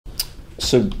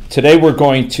So today we're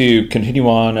going to continue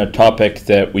on a topic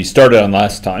that we started on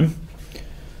last time.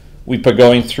 We've been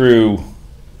going through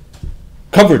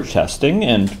coverage testing,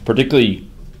 and particularly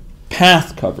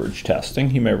path coverage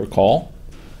testing, you may recall,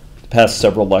 the past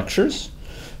several lectures.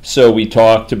 So we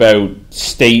talked about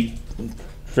state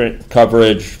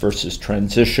coverage versus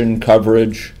transition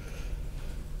coverage.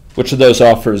 Which of those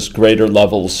offers greater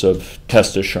levels of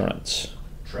test assurance?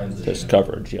 Test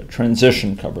coverage, yeah,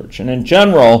 transition coverage. And in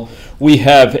general, we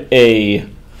have a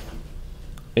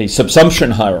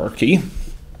subsumption hierarchy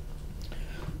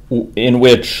in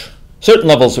which certain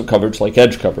levels of coverage, like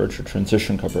edge coverage or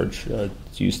transition coverage, to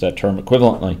use that term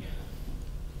equivalently,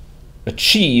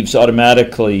 achieves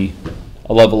automatically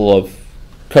a level of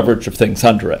coverage of things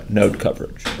under it, node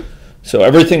coverage. So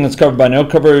everything that's covered by node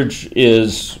coverage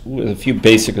is, with a few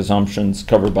basic assumptions,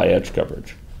 covered by edge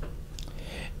coverage.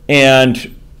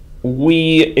 And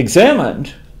we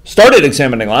started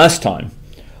examining last time,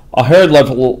 a higher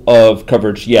level of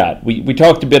coverage yet. We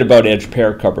talked a bit about edge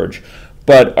pair coverage,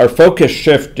 but our focus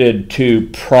shifted to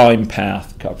prime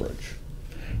path coverage.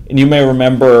 And you may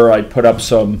remember I put up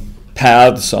some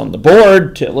paths on the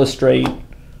board to illustrate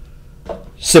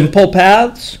simple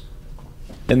paths.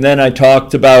 And then I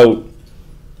talked about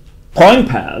prime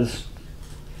paths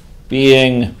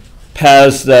being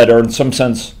paths that are in some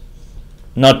sense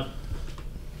not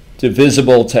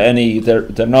divisible to any,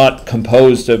 they're not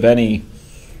composed of any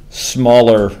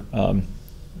smaller, they're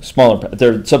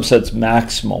subsets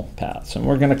maximal paths. And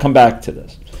we're going to come back to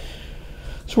this.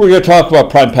 So we're going to talk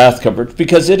about prime path coverage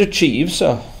because it achieves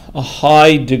a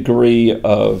high degree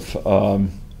of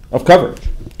coverage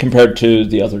compared to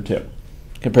the other two,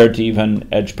 compared to even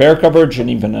edge pair coverage and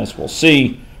even, as we'll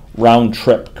see, round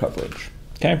trip coverage.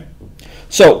 Okay?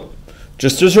 So,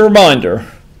 just as a reminder,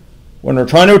 when we're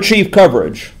trying to achieve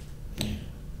coverage,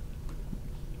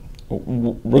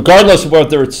 regardless of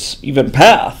whether it's even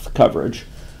path coverage,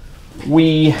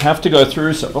 we have to go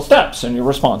through several steps, and you're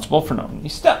responsible for knowing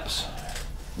these steps.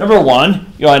 Number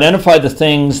one, you identify the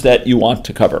things that you want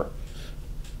to cover.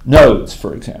 Nodes,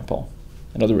 for example.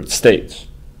 In other words, states.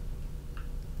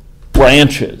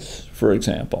 Branches, for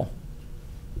example.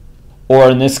 Or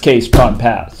in this case, prime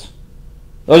paths.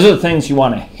 Those are the things you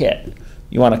want to hit.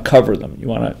 You want to cover them. You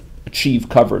want to achieve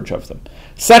coverage of them.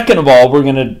 Second of all, we're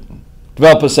going to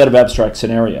develop a set of abstract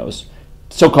scenarios,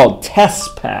 so-called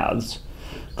test paths,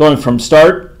 going from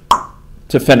start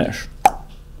to finish,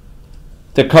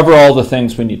 that cover all the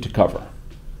things we need to cover.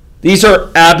 These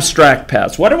are abstract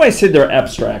paths. Why do I say they're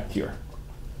abstract here?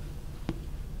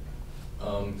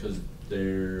 Because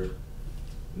they're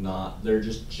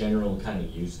just general kind of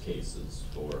use cases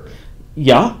for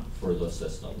the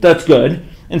system. That's good.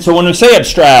 And so when we say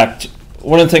abstract,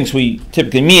 one of the things we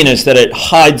typically mean is that it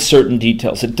hides certain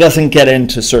details. It doesn't get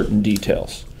into certain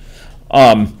details.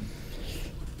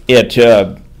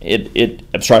 It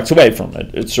abstracts away from it.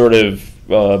 It sort of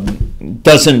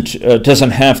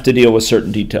doesn't have to deal with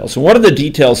certain details. And what are the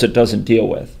details it doesn't deal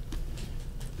with?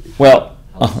 Well,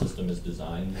 how the system is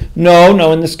designed.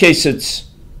 No. In this case,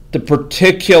 it's the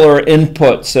particular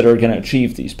inputs that are going to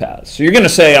achieve these paths. So you're going to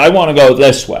say, I want to go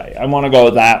this way. I want to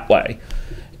go that way.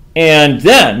 And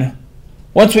then,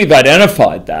 once we've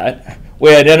identified that,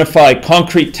 we identify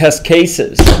concrete test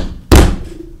cases.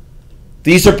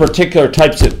 These are particular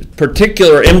types of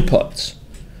particular inputs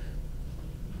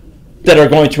that are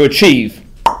going to achieve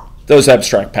those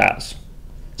abstract paths.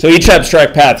 So each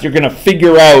abstract path, you're going to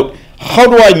figure out, how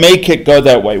do I make it go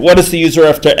that way? What does the user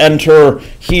have to enter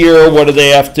here? What do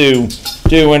they have to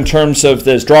do in terms of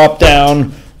this drop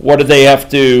down? What do they have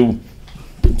to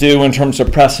do in terms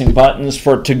of pressing buttons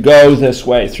for it to go this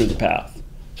way through the path,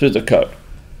 through the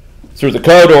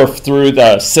code or through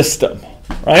the system,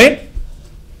 right?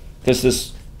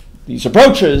 Because these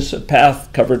approaches of path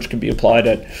coverage can be applied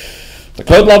at the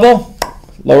code level,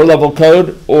 lower level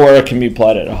code, or it can be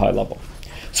applied at a high level.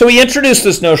 So we introduced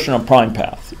this notion of prime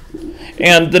path.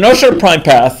 And the notion of prime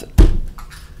path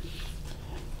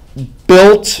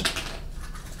built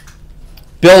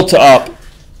up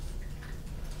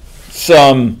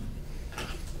some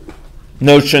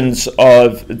notions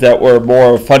that were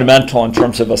more fundamental in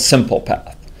terms of a simple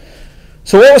path.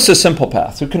 So what was a simple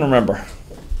path? Who can remember?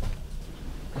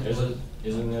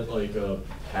 Isn't it like a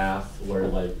path where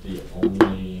like the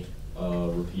only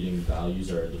repeating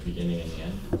values are at the beginning and the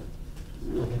end?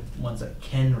 Ones that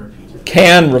can repeat.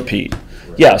 Can repeat.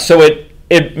 Right. Yeah, so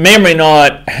it may or may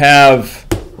not have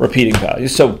repeating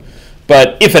values.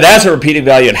 But if it has a repeating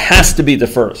value, it has to be the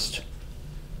first.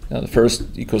 The first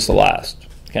equals the last.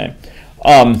 Okay.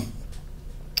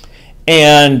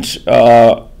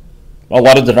 a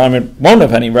lot of the time it won't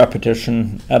have any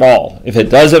repetition at all. If it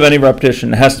does have any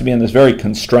repetition, it has to be in this very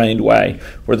constrained way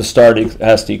where the start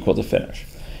has to equal the finish.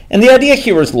 And the idea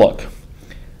here is, look,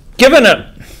 given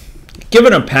a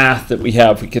path that we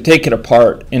have, we could take it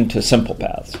apart into simple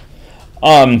paths.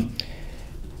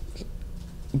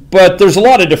 But there's a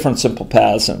lot of different simple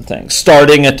paths and things,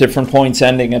 starting at different points,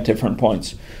 ending at different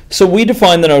points. So we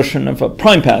define the notion of a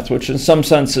prime path, which in some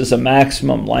sense is a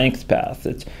maximum length path.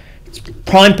 It's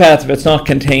prime path if it's not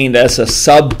contained as a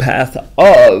subpath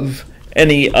of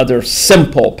any other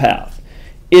simple path.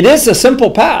 It is a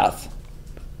simple path,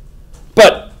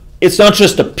 but it's not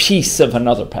just a piece of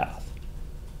another path.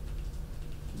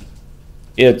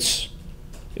 It's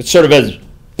sort of as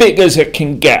big as it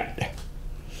can get.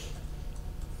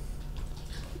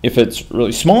 If it's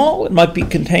really small, it might be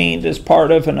contained as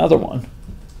part of another one.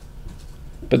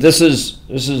 But this is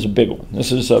a big one.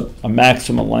 This is a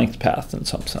maximum length path in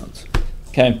some sense.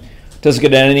 Okay, doesn't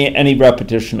get any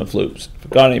repetition of loops. If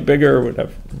it got any bigger, would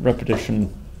have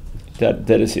repetition that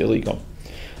is illegal.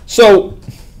 So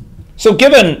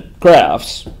given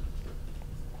graphs,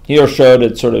 here showed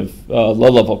it's sort of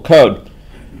low-level code.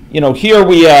 Here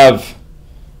we have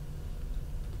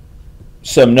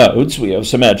some nodes, we have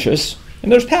some edges,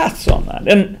 and there's paths on that.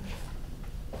 And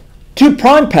two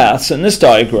prime paths in this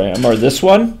diagram are this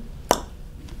one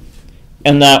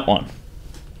and that one.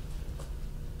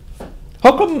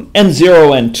 How come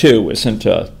N0, N2 isn't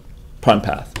a prime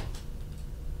path?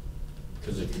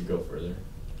 Because it could go further.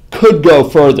 Could go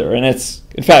further, and it's,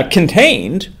 in fact,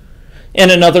 contained in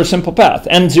another simple path.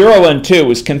 N0, N2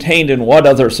 is contained in what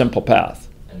other simple path?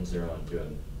 N0,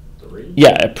 N2, N3?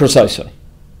 Yeah, precisely.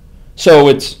 So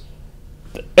it's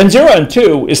N0,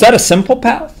 N2, is that a simple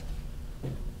path?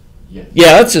 Yes.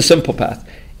 Yeah, that's a simple path.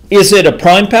 Is it a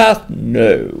prime path?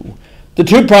 No. The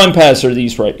two prime paths are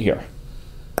these right here.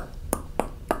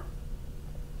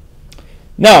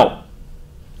 Now,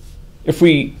 if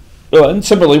we, and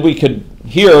similarly, we could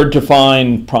here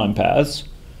define prime paths.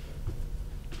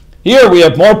 Here we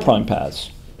have more prime paths.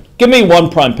 Give me one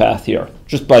prime path here,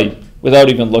 just without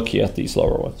even looking at these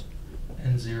lower ones.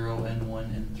 N0,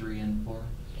 N1, N3, N4.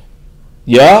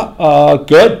 Yeah,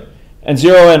 good.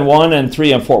 N0, N1,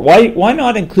 N3, N4. Why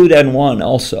not include N1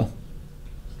 also?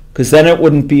 Because then it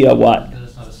wouldn't be a what? Because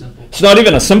it's not a simple. It's not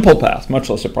even a simple path, much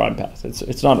less a prime path.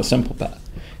 It's not a simple path.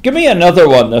 Give me another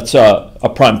one that's a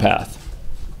prime path.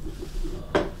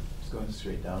 Just going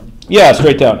straight down. Yeah,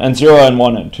 straight down. N0,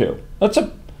 N1, N2. It's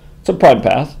a prime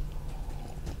path.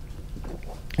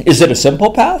 Is it a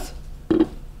simple path? Yep.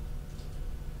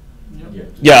 Yeah.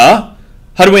 Yeah.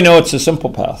 How do we know it's a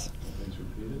simple path? Things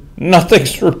repeated.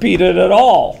 Nothing's repeated at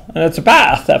all. And it's a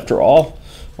path, after all.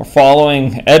 We're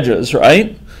following edges,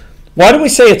 right? Why do we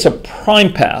say it's a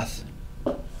prime path?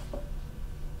 Because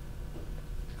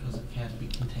it can't be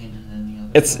contained in any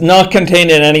other. It's not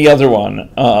contained in any other one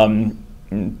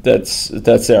that's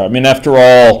there. I mean, after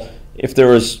all, if there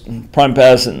was prime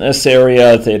paths in this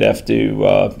area, they'd have to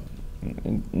go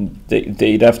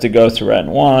through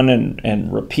N1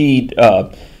 and repeat,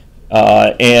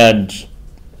 and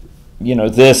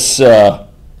this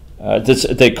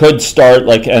they could start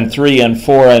like N3,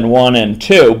 N4, N1,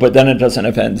 N2, but then it doesn't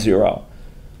have N0.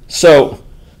 So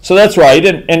that's right,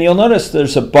 and you'll notice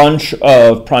there's a bunch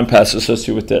of prime paths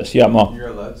associated with this. Yeah, Mo. You're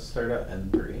allowed to start at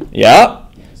N3. Yeah,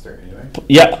 You can start anyway.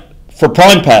 yeah. For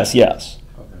prime paths, yes.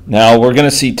 Okay. Now we're going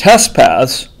to see test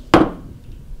paths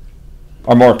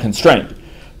are more constrained,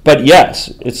 but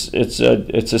yes, it's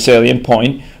a salient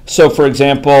point. So, for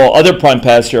example, other prime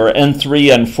paths here are N3,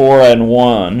 N4,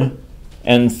 N1,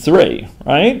 N3,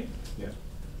 right? Yeah.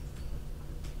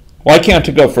 Why can't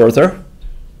it go further?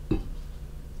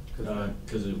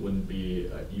 Because it wouldn't be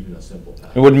even a simple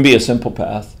path. It wouldn't be a simple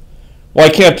path. Why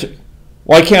can't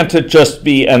it just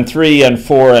be N3,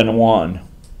 N4, N1?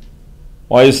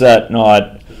 Why is that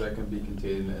not? Because that can be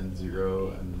contained in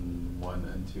N0, N1,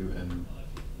 N2,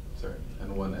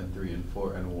 N1, N3,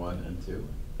 N4, N1, N2.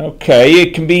 Okay,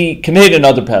 it can be contained in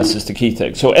other paths is the key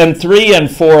thing. So N3,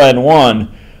 N4, N1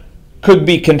 could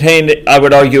be contained, I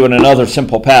would argue, in another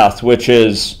simple path, which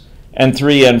is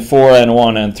N3, N4,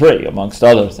 N1, N3, amongst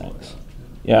other things.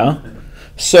 Yeah?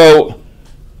 So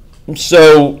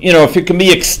if it can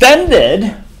be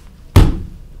extended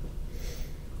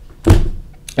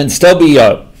and still be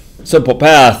a simple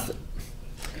path,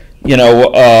 then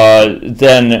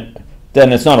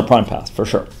it's not a prime path for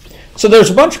sure. So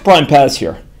there's a bunch of prime paths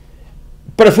here.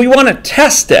 But if we want to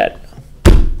test it,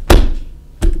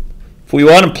 if we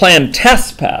want to plan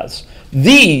test paths,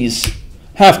 these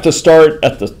have to start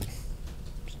at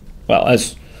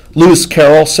as Lewis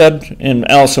Carroll said in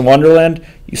Alice in Wonderland,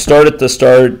 you start at the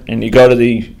start and you go to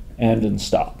the end and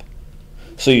stop.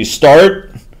 So you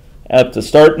start at the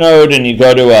start node and you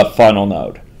go to a final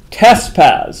node. Test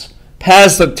paths,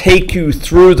 paths that take you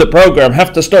through the program,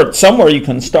 have to start somewhere you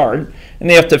can start, and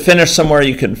they have to finish somewhere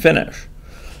you can finish.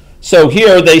 So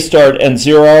here they start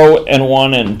N0,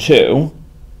 N1,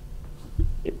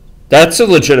 N2. That's a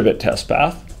legitimate test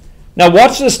path. Now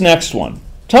watch this next one.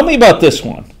 Tell me about this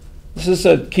one. This is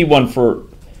a key one for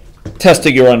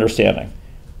testing your understanding.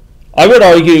 I would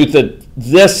argue that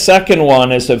this second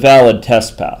one is a valid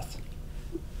test path.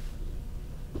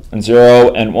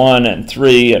 N0, N1,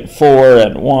 N3,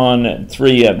 N4, N1,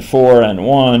 N3, N4,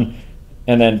 N1,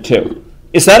 and N2.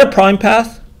 Is that a prime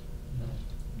path?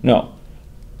 No.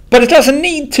 But it doesn't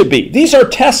need to be. These are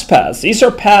test paths. These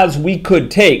are paths we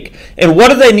could take. And what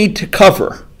do they need to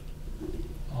cover?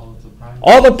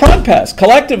 All the prime paths.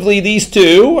 Collectively, these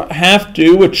two have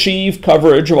to achieve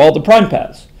coverage of all the prime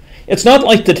paths. It's not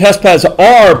like the test paths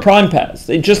are prime paths.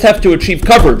 They just have to achieve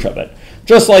coverage of it.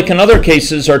 Just like in other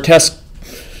cases, our test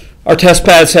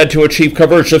paths had to achieve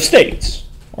coverage of states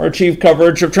or achieve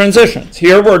coverage of transitions.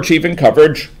 Here we're achieving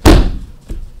coverage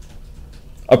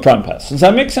of prime paths. Does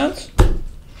that make sense?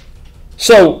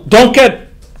 So don't get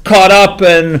caught up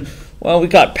in, well, we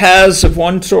got paths of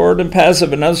one sort and paths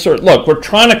of another sort. Look, we're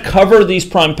trying to cover these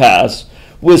prime paths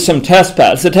with some test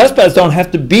paths. The test paths don't have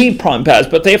to be prime paths,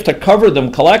 but they have to cover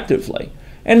them collectively.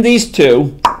 And these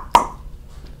two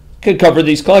can cover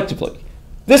these collectively.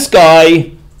 This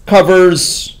guy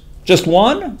covers just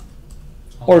one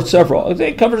or several.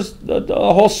 It covers the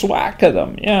whole swack of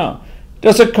them, yeah.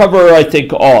 Does it cover, I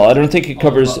think, all? I don't think it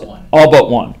covers all but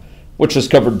one, which is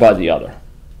covered by the other.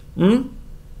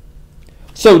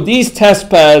 So these test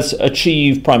paths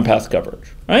achieve prime path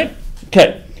coverage, right?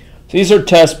 Okay, so these are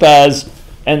test paths,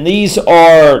 and these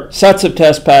are sets of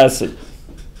test paths that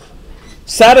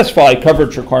satisfy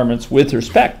coverage requirements with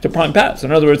respect to prime paths.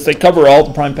 In other words, they cover all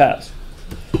the prime paths.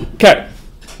 Okay,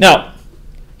 now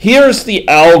here's the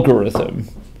algorithm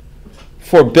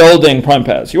for building prime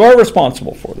paths. You are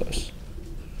responsible for this.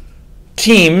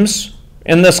 Teams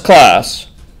in this class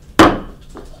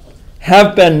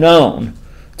have been known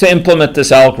to implement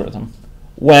this algorithm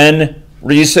when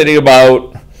reasoning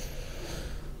about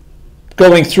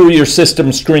going through your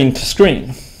system screen to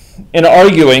screen and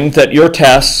arguing that your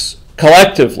tests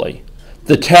collectively,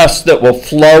 the tests that will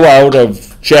flow out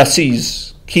of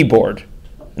Jesse's keyboard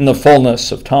in the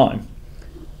fullness of time,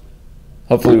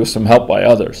 hopefully with some help by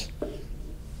others,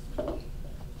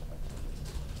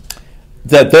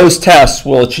 that those tests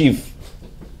will achieve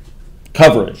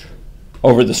coverage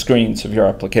over the screens of your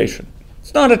application.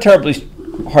 It's not a terribly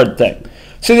hard thing.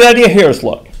 So the idea here is,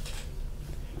 look,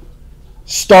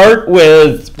 start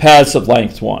with paths of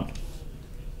length 1.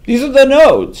 These are the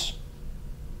nodes.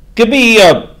 Give me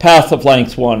a path of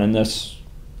length 1 in this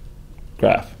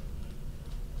graph.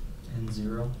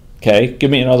 N0. Okay,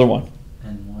 give me another one.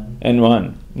 N1.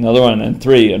 N1, another one,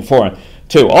 N3, N4,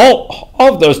 N2. All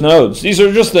of those nodes, these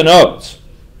are just the nodes.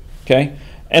 Okay?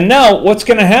 And now what's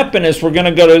going to happen is we're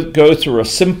going to go through a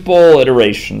simple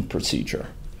iteration procedure.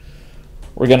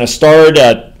 We're going to start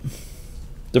at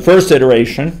the first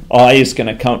iteration. I is going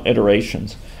to count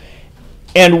iterations.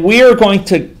 And we are going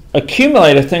to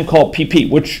accumulate a thing called PP,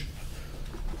 which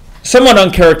somewhat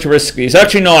uncharacteristically is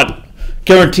actually not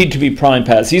guaranteed to be prime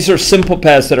paths. These are simple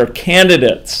paths that are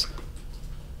candidates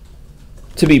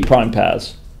to be prime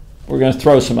paths. We're going to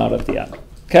throw some out at the end.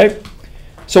 Okay?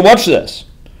 So watch this.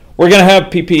 We're going to have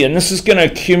PP, and this is going to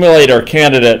accumulate our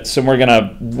candidates, and we're going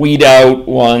to weed out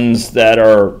ones that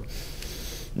are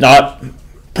not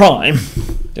prime,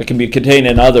 that can be contained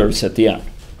in others at the end.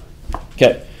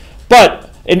 Okay,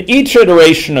 but in each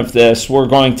iteration of this, we're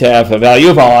going to have a value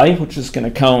of I, which is going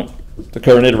to count the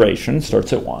current iteration,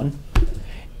 starts at 1.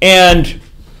 And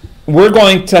we're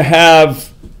going to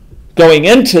have, going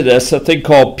into this, a thing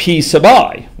called P sub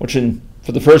I, which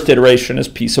for the first iteration is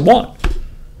P sub 1.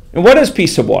 And what is P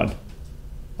sub 1?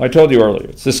 I told you earlier,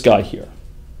 it's this guy here,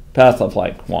 path of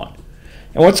length 1.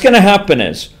 And what's going to happen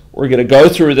is we're going to go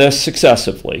through this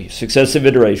successively, successive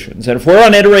iterations. And if we're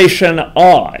on iteration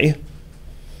I,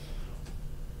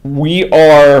 we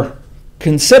are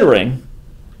considering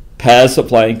paths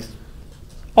of length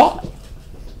I.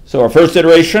 So our first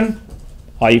iteration,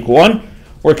 I equal 1,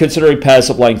 we're considering paths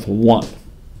of length 1.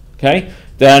 Okay?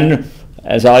 Then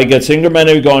as I gets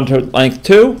incremented, we go into length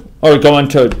 2. Or go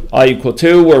into I equal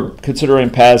 2, we're considering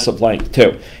paths of length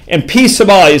 2. And P sub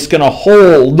I is going to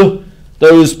hold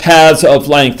those paths of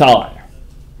length I.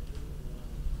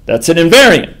 That's an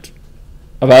invariant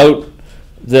about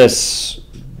this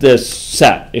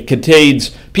set. It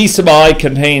contains, P sub I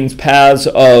contains paths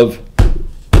of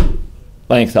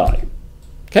length I.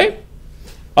 Okay?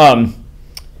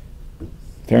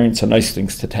 Variants are nice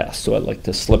things to test, so I like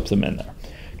to slip them in there.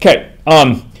 Okay,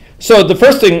 so the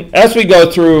first thing, as we go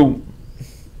through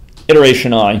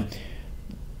iteration I,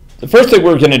 the first thing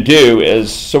we're going to do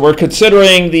is, so we're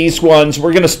considering these ones,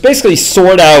 we're going to basically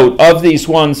sort out of these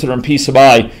ones that are in P sub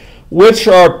I, which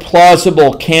are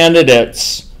plausible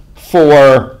candidates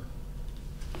for,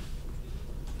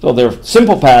 so they're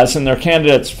simple paths and they're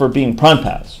candidates for being prime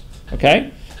paths,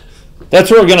 okay?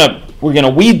 That's what we're gonna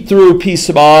weed through P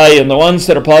sub I, and the ones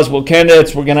that are plausible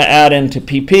candidates we're gonna add into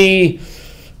PP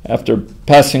after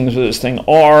passing through this thing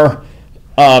R,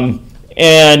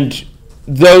 and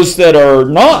those that are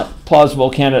not plausible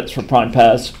candidates for prime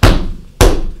paths,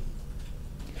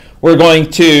 we're going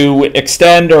to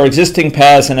extend our existing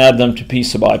paths and add them to P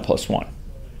sub I plus 1.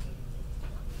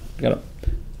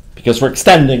 Because we're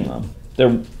extending them.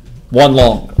 They're one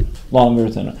longer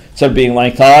than, instead of being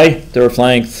length I, they're of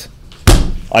length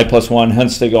I plus 1,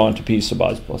 hence they go into P sub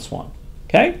I plus 1.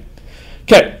 Okay?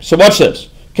 Okay, so watch this.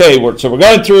 Okay, so we're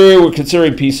going through, we're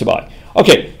considering P sub I.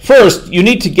 Okay, first, you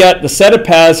need to get the set of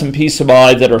paths in P sub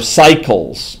I that are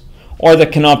cycles, or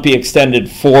that cannot be extended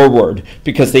forward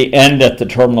because they end at the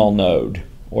terminal node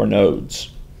or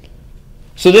nodes.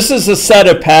 So this is a set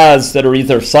of paths that are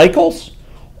either cycles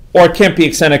or can't be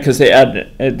extended because they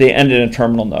end in a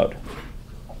terminal node.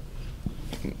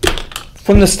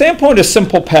 From the standpoint of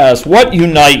simple paths, what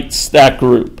unites that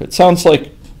group? It sounds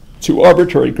like two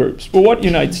arbitrary groups, but what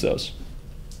unites those?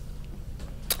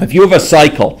 If you have a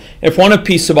cycle, if one of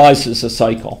P sub i's is a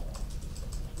cycle,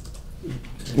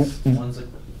 Ones that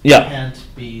yeah, can't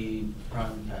be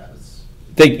prime paths.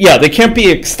 they can't be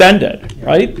extended, Yeah.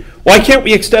 right? Why can't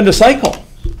we extend a cycle?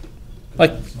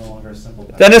 Like, It's no longer a simple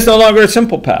path. then it's no longer a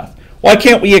simple path. Why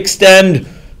can't we extend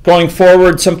going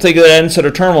forward something that ends at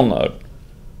a terminal node?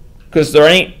 Because there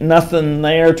ain't nothing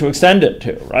there to extend it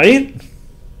to, right?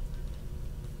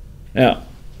 Yeah.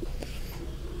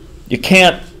 You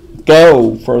can't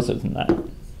go further than that.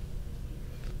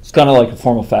 It's kind of like a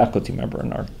former faculty member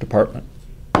in our department.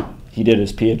 He did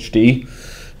his PhD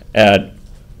at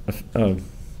a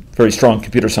very strong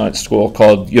computer science school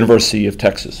called University of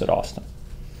Texas at Austin.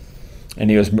 And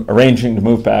he was arranging to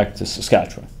move back to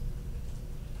Saskatchewan.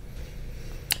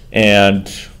 And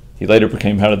he later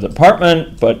became head of the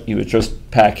department, but he was just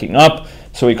packing up,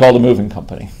 so he called a moving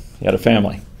company. He had a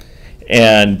family.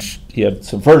 And he had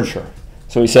some furniture.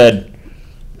 So he said,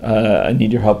 I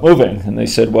need your help moving. And they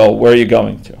said, well, where are you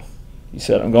going to? He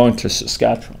said, I'm going to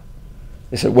Saskatchewan.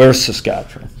 They said, where's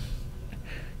Saskatchewan?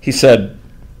 He said,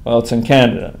 well, it's in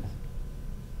Canada.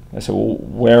 I said, well,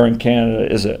 where in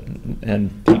Canada is it?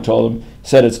 And he told him, he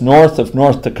said, it's north of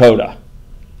North Dakota.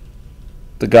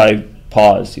 The guy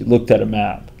paused. He looked at a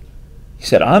map. He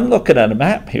said, I'm looking at a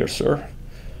map here, sir,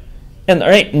 and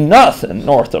there ain't nothing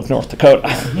north of North Dakota.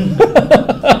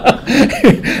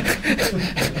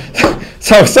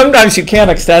 So sometimes you can't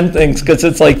extend things because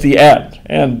it's like the end.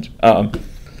 And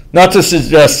not to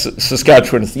suggest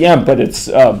Saskatchewan is the end, but it's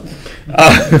but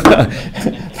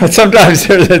sometimes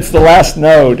it's the last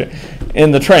node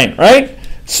in the train, right?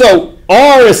 So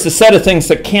R is the set of things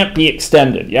that can't be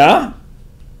extended, yeah?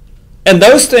 And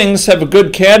those things have a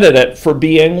good candidate for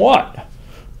being what?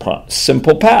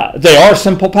 Simple paths. They are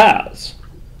simple paths.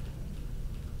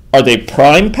 Are they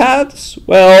prime paths?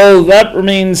 Well, that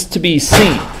remains to be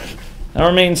seen. That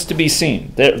remains to be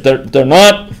seen. They're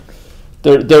not.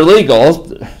 They're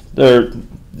legal. They're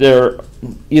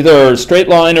either a straight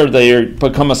line or they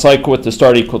become a cycle with the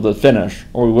start equal to the finish,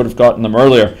 or we would have gotten them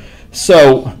earlier.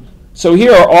 So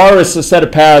here R is a set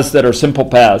of paths that are simple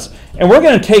paths, and we're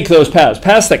going to take those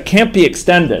paths that can't be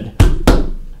extended,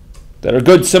 that are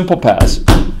good simple paths,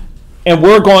 and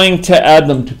we're going to add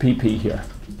them to PP here.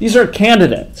 These are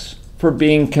candidates for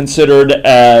being considered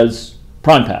as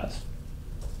prime paths.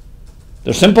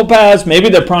 They're simple paths, maybe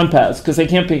they're prime paths because they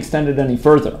can't be extended any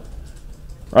further,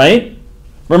 right?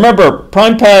 Remember,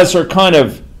 prime paths are kind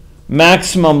of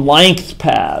maximum length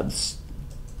paths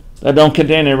that don't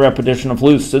contain any repetition of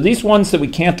loops. So these ones that we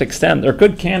can't extend, they're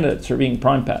good candidates for being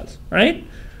prime paths, right?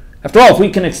 After all, if we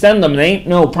can extend them, they ain't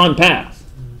no prime path.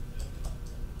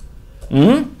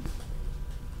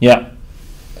 Yeah.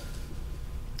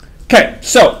 Okay,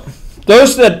 so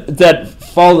those that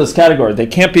follow this category, they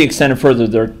can't be extended further.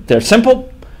 They're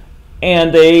simple,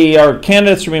 and they are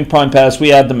candidates for being prime paths.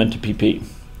 We add them into PP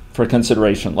for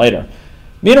consideration later.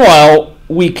 Meanwhile,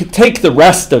 we could take the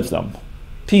rest of them,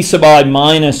 P sub I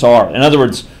minus R. In other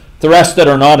words, the rest that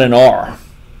are not in R.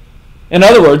 In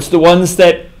other words, the ones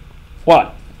that,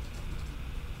 what?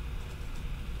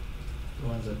 The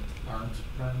ones that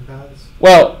aren't prime paths?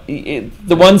 Well,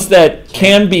 the ones that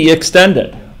can be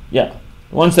extended. Yeah.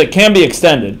 The ones that can be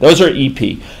extended, those are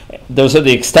EP. Those are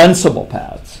the extensible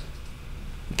paths.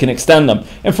 You can extend them.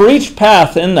 And for each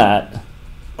path in that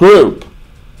group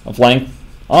of length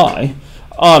I,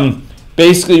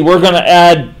 basically we're going to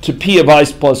add to P of I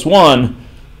plus 1,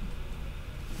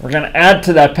 we're going to add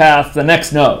to that path the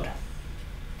next node.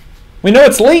 We know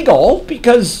it's legal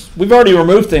because we've already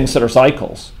removed things that are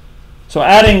cycles. So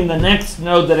adding the next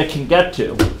node that it can get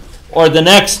to, or the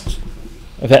next,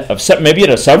 maybe it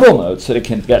has several nodes that it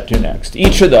can get to next.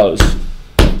 Each of those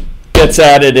gets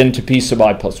added into P sub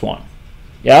I plus 1.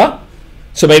 Yeah?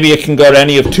 So maybe it can go to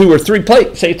any of 2 or 3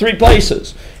 places, say 3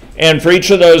 places. And for each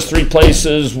of those 3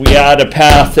 places, we add a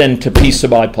path into P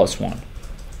sub I plus 1.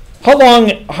 How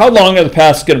long are the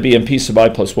paths going to be in P sub I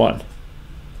plus 1?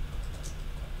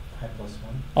 I plus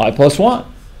 1. I plus 1.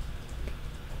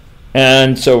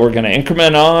 And so we're going to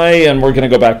increment I, and we're going to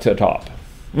go back to the top.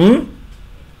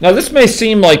 Now this may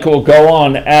seem like it will go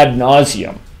on ad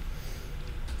nauseum.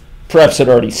 Perhaps it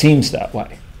already seems that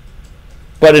way.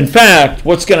 But in fact,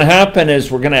 what's going to happen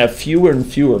is we're going to have fewer and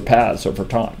fewer paths over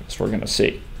time, as we're going to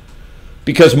see.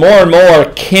 Because more and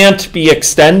more can't be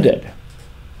extended.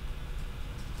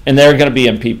 And they're going to be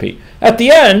in PP. At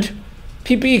the end,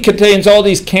 PP contains all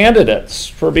these candidates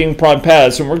for being prime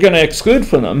paths, and we're going to exclude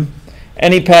from them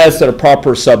any paths that are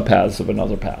proper subpaths of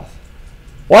another path.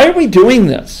 Why are we doing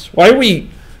this? Why are we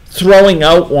throwing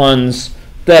out ones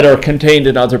that are contained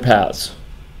in other paths?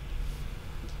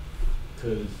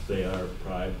 Because they are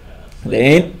prime paths.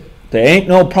 They ain't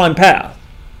no prime path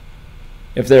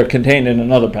if they're contained in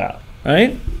another path,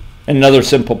 right? Another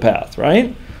simple path,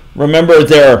 right? Remember,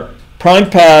 their prime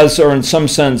paths are in some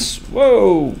sense,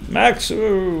 where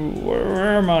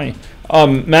am I?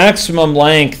 Maximum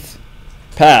length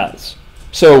paths.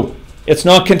 So it's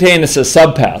not contained as a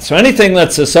subpath. So anything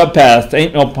that's a subpath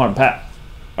ain't no prime path,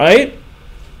 right?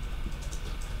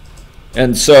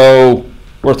 And so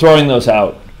we're throwing those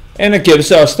out. And it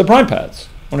gives us the prime paths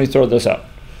when we throw this out.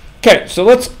 Okay, so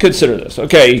let's consider this.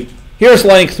 Okay, here's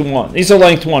length 1. These are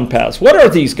length 1 paths. What are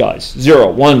these guys?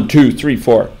 0, 1, 2, 3,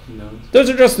 4. Nodes. Those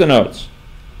are just the nodes.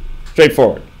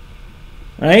 Straightforward.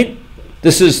 Right?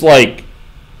 This is like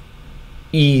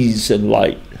ease and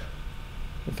light.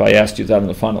 If I asked you that in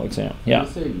the final exam. Yeah. I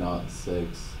say not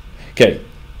 6. Okay,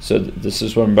 so this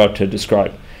is what I'm about to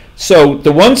describe. So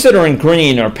the ones that are in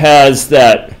green are paths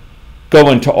that go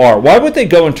into R. Why would they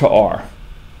go into R? Do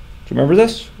you remember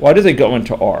this? Why do they go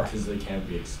into R? Because they can't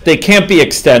be extended. They can't be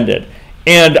extended.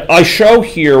 And I show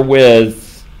here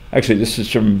with, actually this is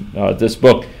from this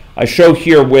book, I show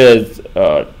here with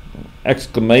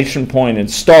exclamation point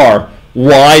and star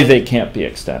why they can't be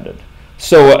extended.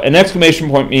 So an exclamation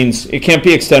point means it can't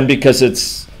be extended because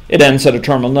it ends at a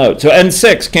terminal node. So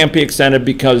N6 can't be extended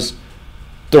because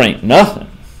there ain't nothing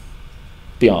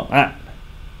beyond that,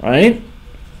 right?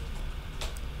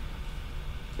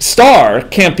 Star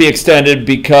can't be extended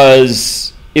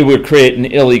because it would create an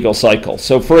illegal cycle.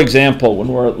 So for example, when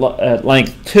we're at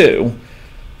length 2,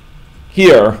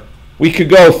 here, we could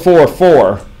go 4,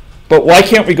 4, but why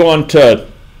can't we go on to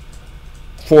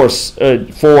 4,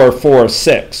 4,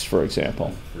 6, for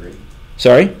example? 3.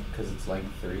 Sorry? Because it's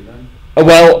length 3 then?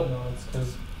 Well, No, it's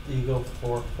because you go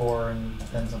 4, 4, and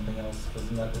then something else.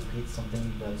 Doesn't that repeat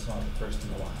something that's not the first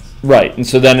and the last? right, and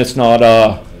so then it's not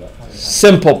a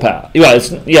simple path. Yeah,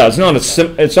 it's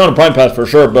not a prime path for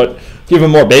sure, but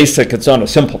even more basic, it's not a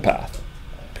simple path.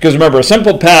 Because remember, a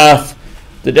simple path,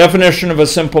 the definition of a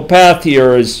simple path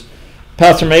here is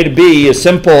path from A to B is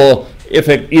simple if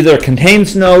it either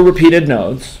contains no repeated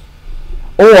nodes,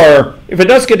 or if it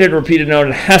does contain a repeated node,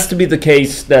 it has to be the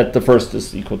case that the first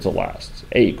is equal to last,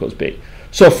 A equals B.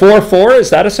 So 4, 4, is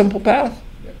that a simple path?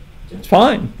 Yep. It's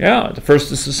fine, yeah, the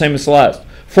first is the same as the last.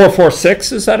 4, 4,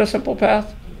 6, is that a simple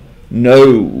path?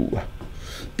 No,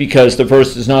 because the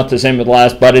first is not the same as the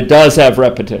last, but it does have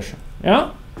repetition,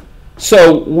 yeah?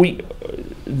 So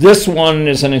this one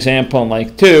is an example in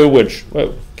length 2, which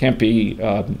can't be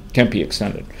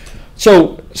extended.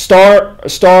 So star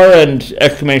and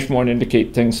exclamation point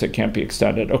indicate things that can't be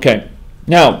extended. Okay,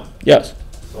 now, yes?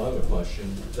 So I have a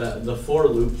question. The for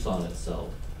loops on itself,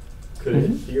 could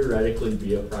it theoretically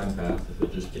be a prime path if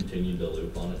it just continued to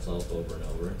loop on itself over and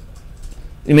over?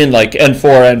 You mean like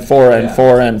N4, N4, Yeah.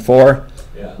 N4, N4?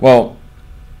 Yeah. Well,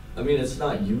 I mean, it's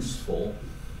not useful,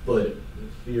 but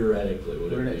theoretically,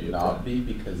 would Wouldn't it be it a not prime?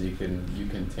 be because you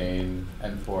contain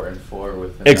N4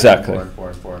 within Exactly. N4,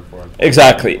 N4, N4, N4.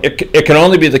 exactly. It can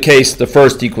only be the case the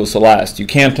first equals the last. You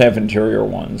can't have interior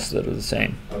ones that are the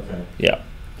same. Okay. Yeah.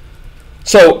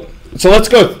 So let's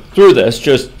go through this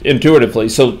just intuitively.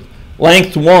 So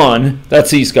length 1,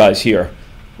 that's these guys here.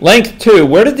 Length 2,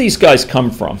 where did these guys come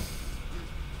from?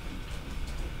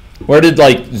 Where did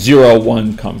like 0,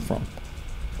 1 come from?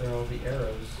 They're all the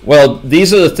arrows. Well,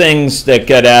 these are the things that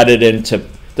get added into,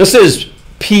 this is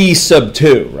P sub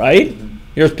 2, right?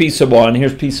 Here's P sub 1,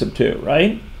 here's P sub 2,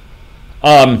 right?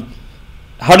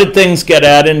 How did things get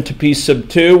added into P sub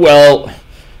 2? Well,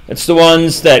 it's the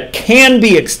ones that can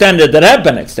be extended that have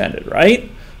been extended, right?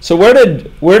 So where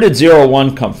did 0,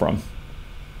 1 come from?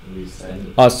 We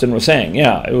extended. Austin was saying,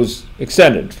 yeah, it was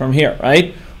extended from here,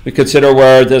 right? We consider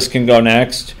where this can go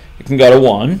next. It can go to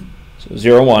 1, so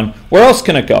 0, 1. Where else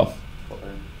can it go?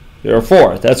 0,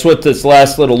 4. That's what this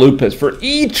last little loop is. For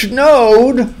each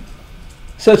node,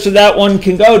 such that that one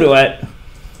can go to it,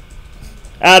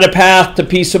 add a path to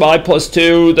P sub I plus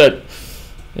 2 that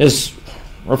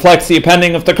reflects the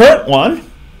appending of the current one,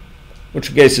 which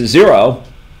in case is 0,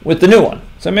 with the new one.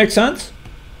 Does that make sense?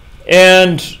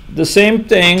 And the same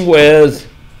thing with,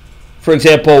 for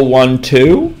example, 1,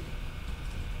 2.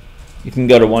 You can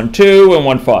go to 1, 2 and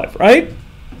 1, 5, right?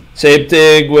 Same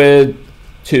thing with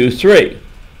 2, 3.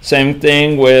 Same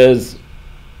thing with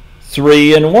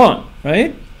 3 and 1,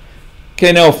 right?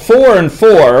 Okay, now 4 and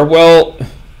 4, well,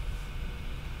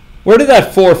 where did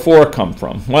that 4, 4 come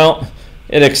from? Well,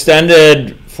 it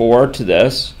extended 4 to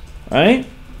this, right?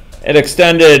 It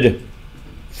extended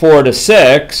 4 to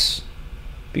 6,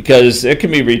 because it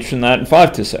can be reached from that, and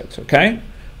 5 to 6, okay?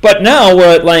 But now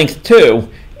we're at length 2,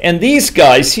 and these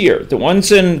guys here, the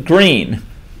ones in green,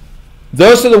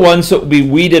 those are the ones that will be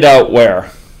weeded out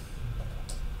where?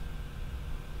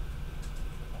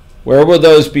 Where will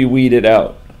those be weeded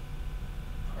out?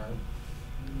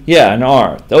 Yeah, in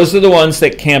R. Those are the ones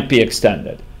that can't be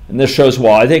extended. And this shows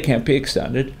why they can't be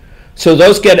extended. So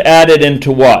those get added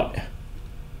into what?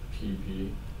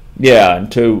 PP. Yeah,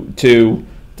 to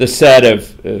the set of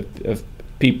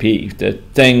PP, the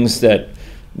things that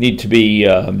need to be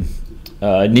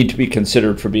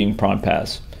considered for being prime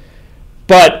paths.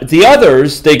 But the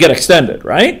others, they get extended,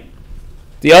 right?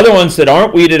 The other ones that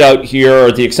aren't weeded out here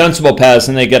are the extensible paths,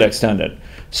 and they get extended.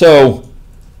 So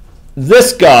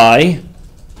this guy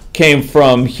came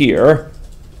from here.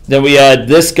 Then we had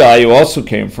this guy who also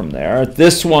came from there.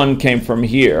 This one came from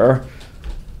here,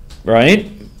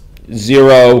 right?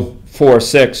 0, 4,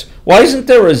 6. Why isn't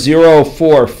there a 0,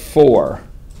 4, 4?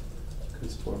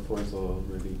 Because 4, 4 is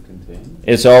already contained.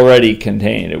 It's already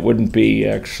contained. It wouldn't be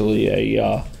actually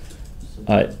a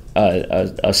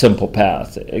simple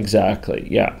path. Exactly.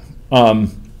 Yeah.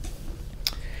 And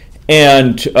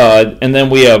then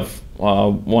we have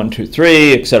 1, 2,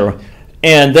 3, etc.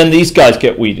 And then these guys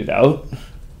get weeded out,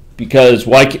 because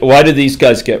why do these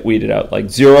guys get weeded out?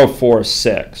 Like 0, 4,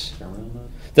 6. Terminal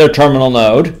node? Their terminal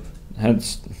node,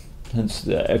 hence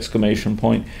the exclamation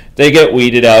point. They get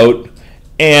weeded out,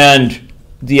 and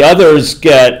the others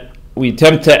we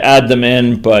attempt to add them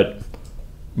in, but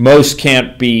most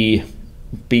can't be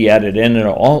added in at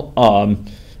all.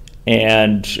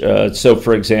 So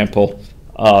for example,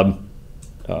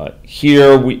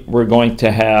 here we're going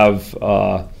to have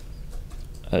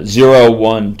 0,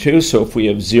 1, 2. So if we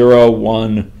have 0,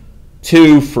 1,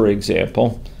 2, for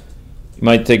example, you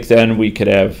might think then we could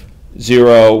have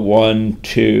 0, 1,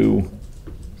 2,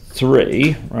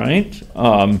 3, right?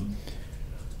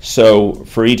 So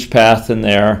for each path in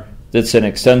there that's an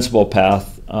extensible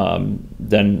path,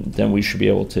 then we should be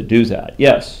able to do that.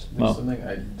 Yes? There's Mo? something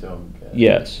I don't get.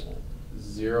 Yes.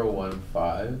 0, 1,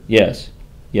 5. Yes.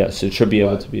 Yes, it should be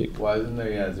able to be. Why isn't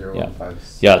there 0, Yeah. 1, 5,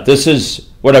 6? Yeah, this is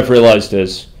what I've realized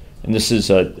is, and this is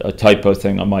a typo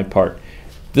thing on my part.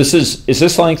 Is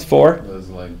this length 4? It was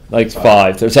like Like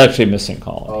 5. There's actually a missing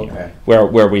column Okay. here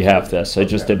where we have this. I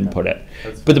just Okay, didn't okay. put it.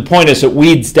 That's But the point is it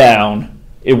weeds down.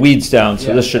 It weeds down, so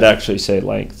Yeah, this should yeah. actually say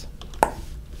length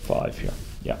 5 here.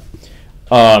 Yeah.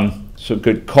 So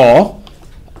good call.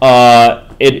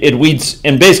 It weeds,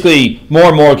 and basically more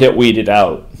and more get weeded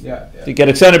out. Yeah, They get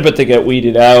extended, but they get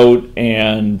weeded out,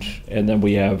 and then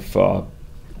we have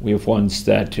ones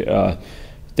that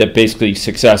basically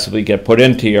successively get put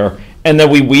into here, and then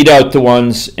we weed out the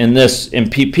ones in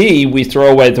PP. We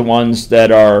throw away the ones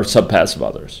that are subpaths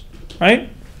others, right?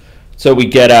 So we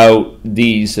get out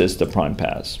these as the prime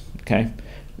paths. Okay.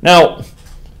 Now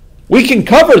we can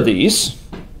cover these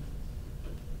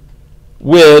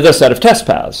with a set of test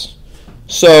paths.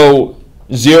 So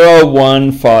 0,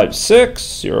 1, 5, 6,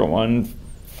 0, 1,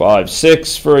 5,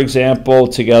 6, for example,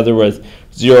 together with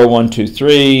 0, 1, 2,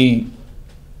 3,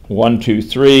 1, 2,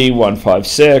 3, 1, 5,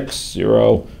 6,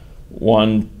 0,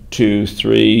 1, 2,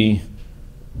 3,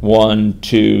 1,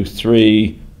 2,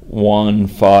 3, 1,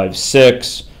 5,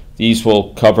 6. These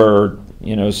will cover,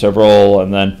 several,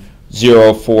 and then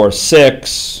 0, 4,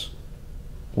 6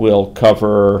 will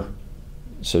cover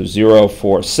So 0,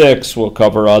 4, 6 will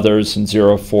cover others, and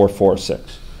 0, 4, 4,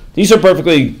 6. These are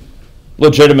perfectly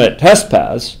legitimate test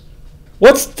paths.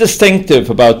 What's distinctive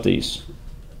about these?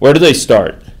 Where do they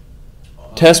start?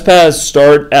 Test paths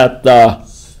start at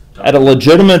a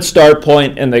legitimate start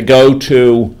point, and they go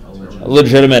to a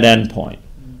legitimate end point.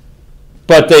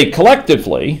 But they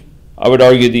collectively, I would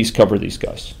argue, these cover these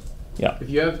guys. Yeah. If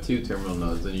you have two terminal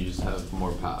nodes, then you just have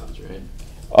more paths, right?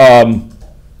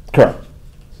 Correct.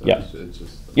 So Yeah. It's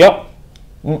just Yep.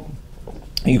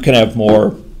 You can have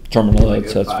more terminal like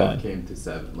nodes, if that's 5 fine. came to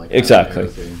 7. Like Exactly.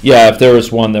 saying, Yeah, if there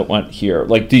was one that went here,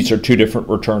 like these are two different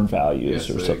return values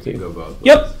so or it something. could go both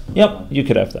Yep, ways. yep, you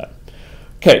could have that.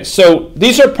 Okay, so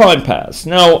these are prime paths.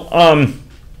 Now,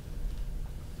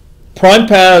 prime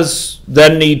paths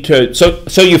then need to,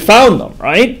 so you found them,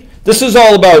 right? This is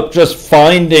all about just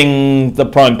finding the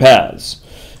prime paths.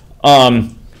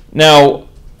 Now,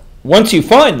 once you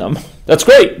find them, that's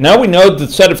great. Now we know the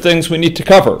set of things we need to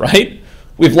cover, right?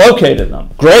 We've located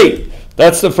them. Great.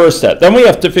 That's the first step. Then we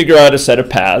have to figure out a set of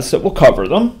paths that will cover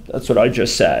them. That's what I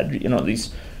just said. You know,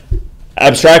 these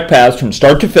abstract paths from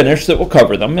start to finish that will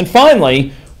cover them. And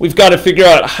finally, we've got to figure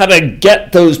out how to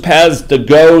get those paths to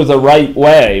go the right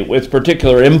way with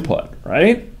particular input,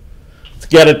 right? To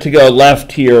get it to go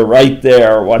left here, right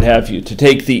there, what have you, to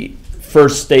take the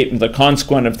first statement, the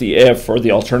consequent of the if, or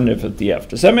the alternative of the if.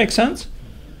 Does that make sense?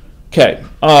 Okay.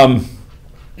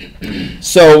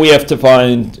 So we have to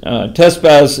find test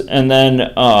paths, and then,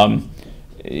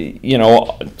 you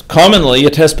know, commonly a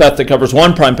test path that covers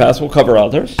one prime path will cover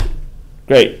others.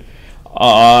 Great.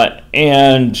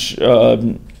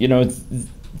 You know,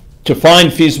 to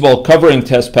find feasible covering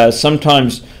test paths,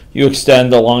 sometimes you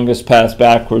extend the longest path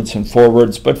backwards and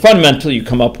forwards, but fundamentally you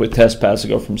come up with test paths that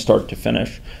go from start to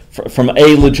finish, from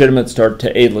a legitimate start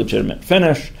to a legitimate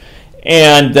finish,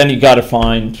 and then you got to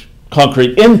find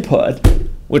concrete input,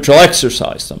 which will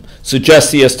exercise them. So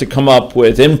Jesse has to come up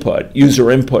with input,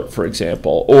 user input, for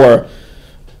example, or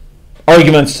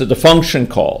arguments to the function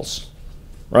calls,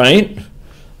 right?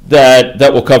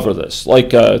 That will cover this,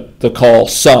 like the call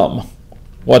sum,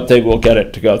 what they will get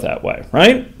it to go that way,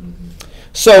 right?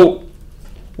 So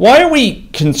why are we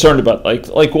concerned about,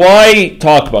 like why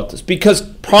talk about this? Because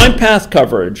prime path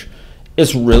coverage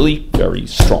is really very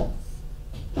strong.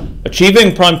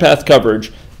 Achieving prime path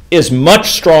coverage is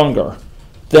much stronger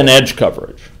than edge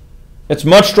coverage. It's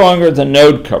much stronger than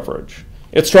node coverage.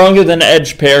 It's stronger than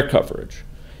edge pair coverage.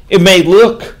 It may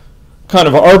look kind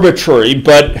of arbitrary,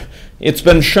 but it's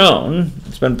been shown,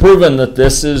 it's been proven that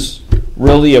this is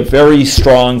really a very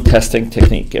strong testing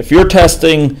technique. If you're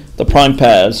testing the prime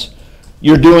paths,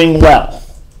 you're doing well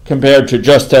compared to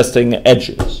just testing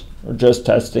edges or just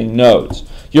testing nodes.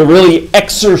 You're really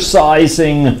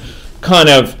exercising kind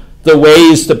of the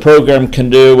ways the program can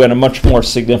do in a much more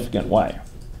significant way.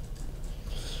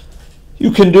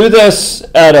 You can do this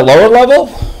at a lower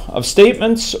level of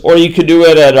statements, or you could do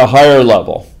it at a higher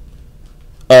level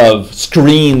of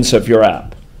screens of your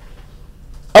app.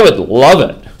 I would love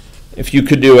it if you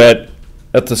could do it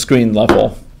at the screen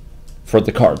level for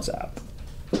the Cards app.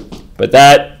 But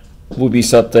that would be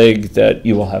something that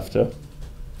you will have to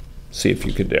see if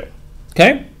you could do.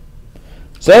 Okay?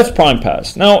 So that's prime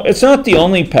paths. Now, it's not the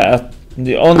only path,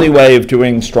 the only way of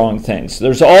doing strong things.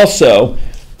 There's also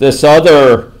this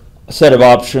other set of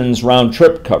options, round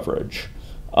trip coverage.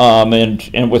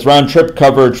 And with round trip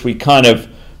coverage, we kind of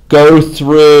go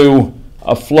through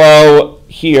a flow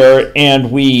here,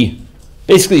 and we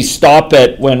basically stop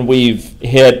it when we've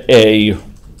hit a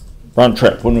round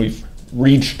trip, when we've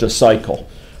reached a cycle.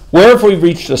 Where have we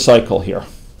reached a cycle here?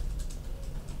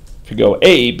 If you go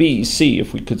A, B, C,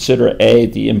 if we consider A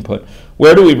the input,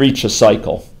 where do we reach a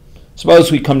cycle?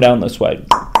 Suppose we come down this way.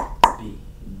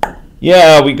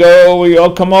 Yeah, we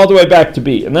all come all the way back to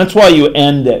B, and that's why you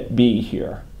end at B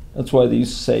here. That's why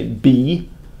these say B,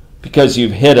 because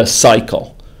you've hit a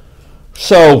cycle.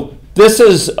 So this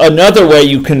is another way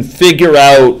you can figure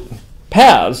out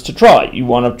paths to try. You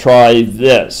want to try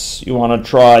this. You want to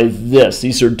try this.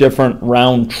 These are different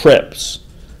round trips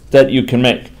that you can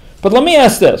make. But let me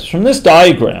ask this. From this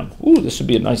diagram, this would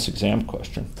be a nice exam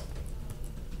question.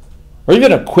 Or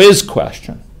even a quiz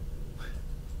question.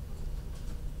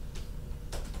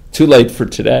 Too late for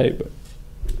today, but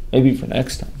maybe for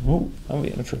next time. That would be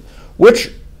interesting.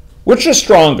 Which is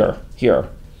stronger here?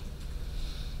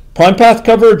 Prime path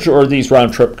coverage or these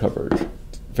round trip coverage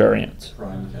variants?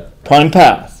 Prime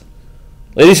path.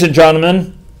 Ladies and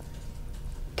gentlemen,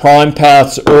 prime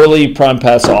paths early, prime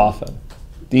paths often.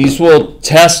 These will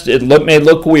test, it may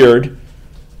look weird,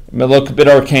 it may look a bit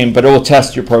arcane, but it will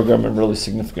test your program in really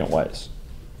significant ways.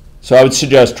 So I would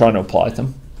suggest trying to apply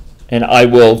them And I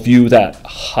will view that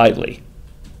highly.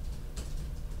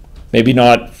 Maybe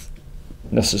not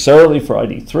necessarily for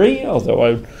ID3, although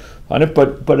I on it,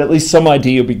 but at least some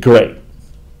ID would be great.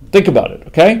 Think about it,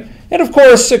 okay? And of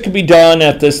course, it can be done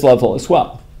at this level as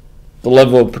well. The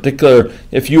level of particular,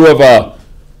 if you have a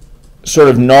sort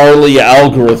of gnarly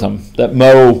algorithm that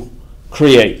Mo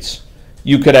creates,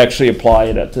 you could actually apply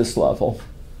it at this level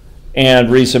and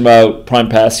reason about prime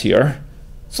paths here.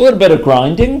 It's a little bit of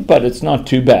grinding, but it's not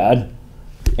too bad.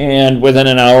 And within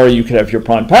an hour, you could have your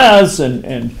prime paths,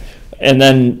 and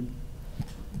then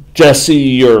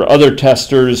Jesse or other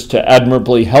testers to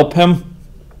admirably help him,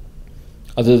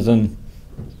 other than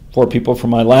 4 people from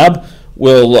my lab,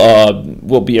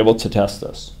 will be able to test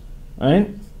this, right?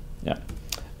 Yeah.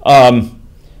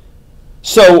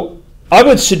 So I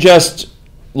would suggest,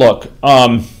 look,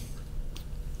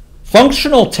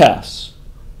 functional tests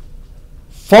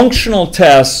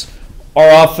are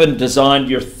often designed,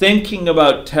 you're thinking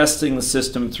about testing the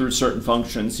system through certain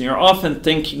functions, and you're often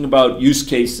thinking about use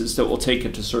cases that will take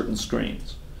it to certain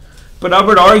screens. But I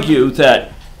would argue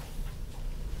that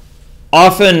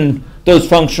often those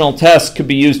functional tests could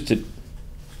be used to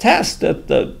test at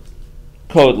the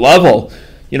code level,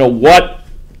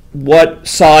 what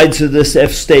sides of this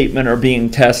if statement are being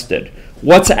tested,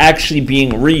 what's actually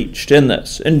being reached in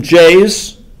this. And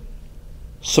J's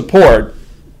support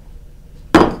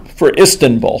for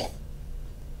Istanbul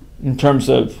in terms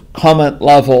of comment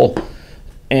level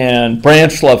and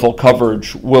branch level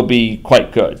coverage will be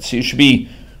quite good. So you should be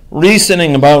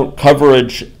reasoning about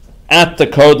coverage at the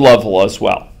code level as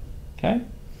well. Okay?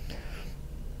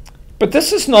 But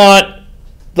this is not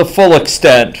the full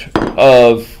extent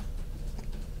of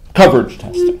coverage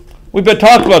testing. We've been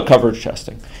talking about coverage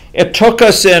testing. It took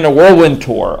us in a whirlwind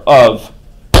tour of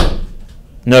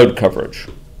node coverage,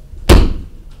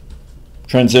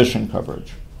 transition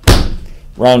coverage,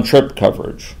 round trip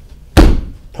coverage,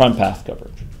 prime path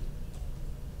coverage.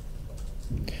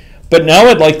 But now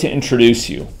I'd like to introduce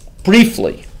you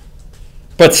briefly,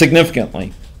 but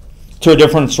significantly, to a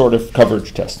different sort of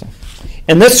coverage testing.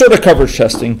 And this sort of coverage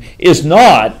testing is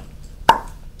not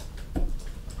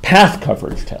path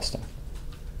coverage testing.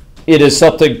 It is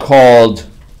something called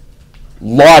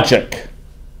logic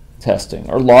testing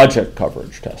or logic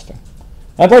coverage testing.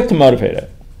 I'd like to motivate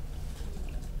it.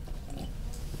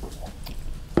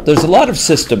 There's a lot of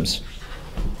systems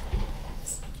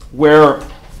where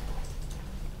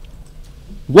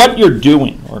what you're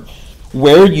doing or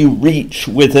where you reach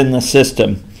within the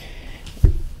system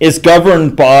is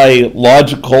governed by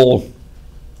logical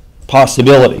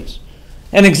possibilities.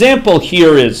 An example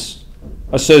here is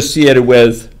associated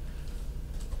with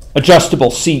adjustable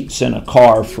seats in a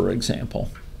car, for example,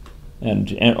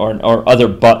 or other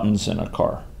buttons in a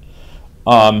car.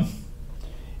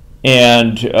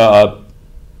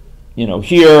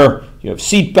 Here you have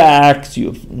seat backs, you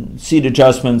have seat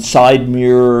adjustments, side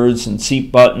mirrors, and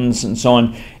seat buttons, and so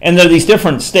on. And there are these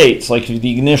different states. Like if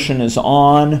the ignition is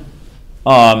on,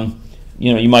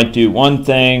 you might do one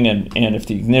thing, and if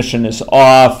the ignition is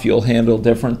off, you'll handle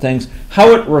different things.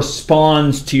 How it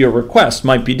responds to your request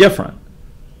might be different.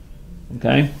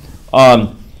 Okay,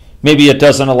 maybe it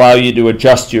doesn't allow you to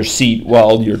adjust your seat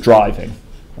while you're driving,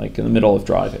 like in the middle of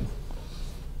driving,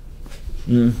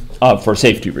 for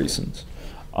safety reasons,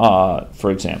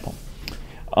 for example,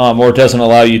 or it doesn't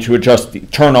allow you to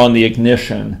turn on the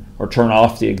ignition or turn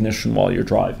off the ignition while you're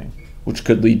driving, which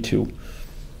could lead to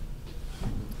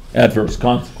adverse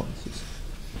consequences.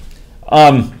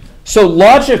 So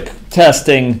logic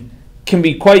testing can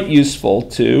be quite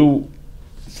useful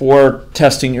for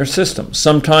testing your system.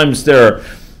 Sometimes they're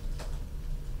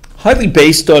highly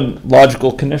based on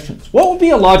logical conditions. What would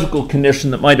be a logical condition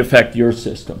that might affect your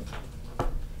system?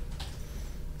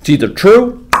 It's either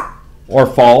true or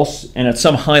false, and it's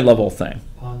some high-level thing.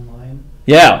 Online?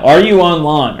 Yeah, are you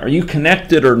online? Are you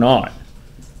connected or not?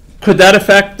 Could that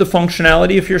affect the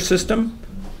functionality of your system?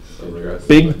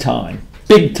 Big time.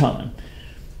 Big time.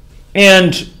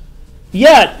 And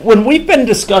yet, when we've been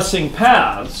discussing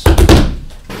paths,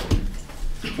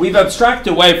 we've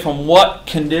abstracted away from what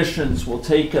conditions will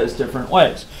take us different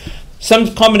ways.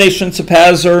 Some combinations of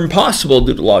paths are impossible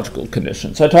due to logical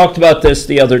conditions. I talked about this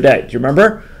the other day. Do you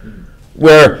remember?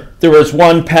 Where there was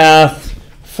one path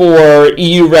for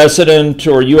EU resident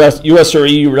or US or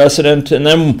EU resident, and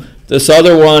then this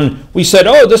other one, we said,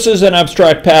 oh, this is an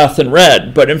abstract path in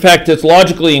red, but in fact it's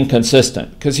logically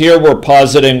inconsistent, because here we're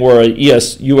positing we're a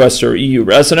US or EU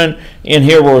resident, and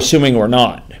here we're assuming we're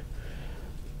not.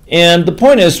 And the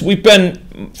point is, we've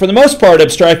been, for the most part,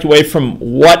 abstracted away from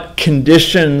what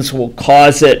conditions will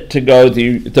cause it to go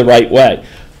the right way.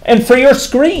 And for your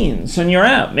screens and your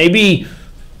app, maybe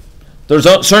There's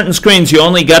certain screens you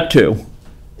only get to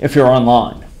if you're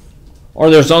online. Or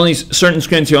there's only certain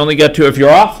screens you only get to if you're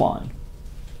offline.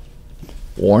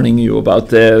 Warning you about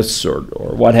this or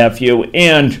what have you.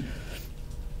 And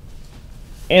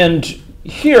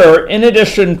here, in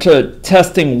addition to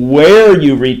testing where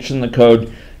you reach in the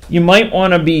code, you might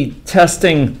want to be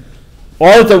testing,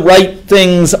 are the right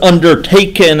things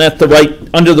undertaken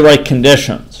under the right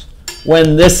conditions?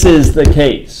 When this is the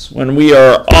case, when we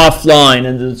are offline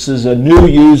and this is a new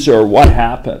user, what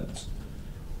happens?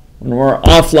 When we're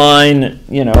offline,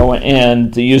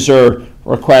 and the user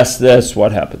requests this,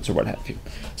 what happens, or what have you?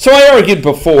 So I argued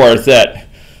before that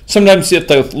sometimes at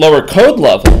the lower code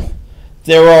level,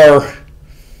 there are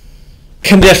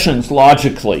conditions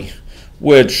logically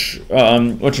which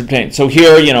obtain. So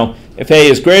here, if A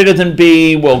is greater than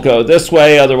B, we'll go this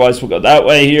way, otherwise we'll go that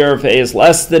way here. If A is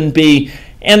less than B,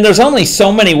 and there's only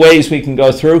so many ways we can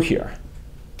go through here.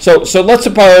 So let's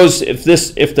suppose if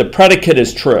the predicate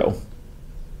is true,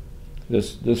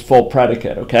 this full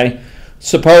predicate, okay?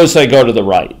 Suppose I go to the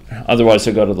right, otherwise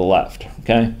I go to the left,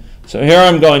 okay? So here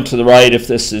I'm going to the right if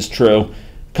this is true.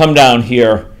 Come down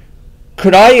here.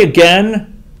 Could I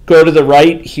again go to the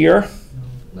right here?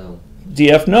 No.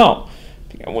 DF, no.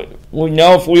 We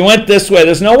know if we went this way,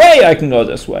 there's no way I can go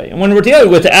this way. And when we're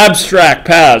dealing with abstract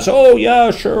paths, oh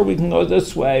yeah, sure, we can go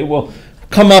this way. We're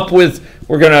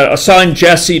going to assign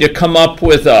Jesse to come up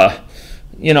with a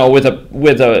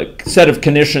set of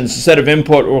conditions, a set of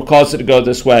input, will cause it to go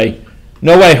this way.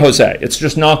 No way, Jose. It's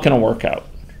just not going to work out.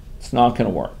 It's not going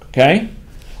to work, okay?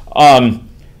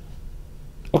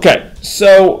 Okay,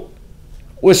 so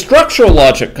with structural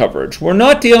logic coverage, we're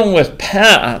not dealing with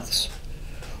paths.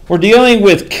 We're dealing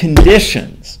with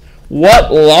conditions.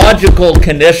 What logical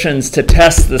conditions to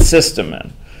test the system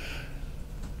in?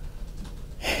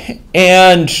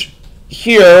 And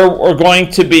here we're going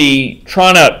to be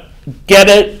trying to get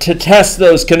it to test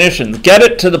those conditions, get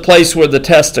it to the place where the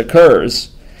test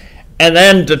occurs, and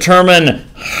then determine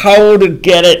how to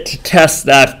get it to test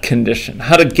that condition,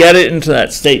 how to get it into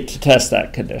that state to test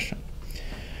that condition.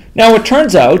 Now it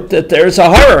turns out that there's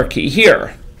a hierarchy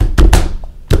here,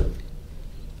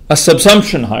 a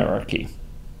subsumption hierarchy,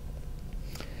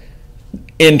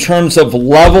 in terms of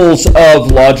levels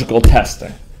of logical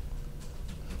testing.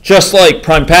 Just like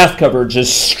prime path coverage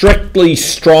is strictly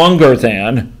stronger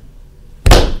than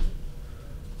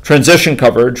transition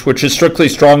coverage, which is strictly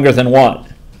stronger than what?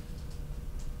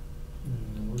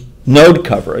 Node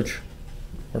coverage,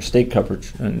 or state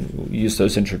coverage, and we use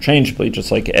those interchangeably,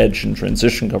 just like edge and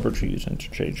transition coverage we use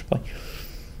interchangeably.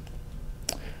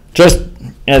 Just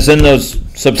as in those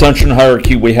subsumption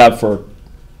hierarchy we have for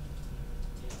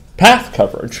path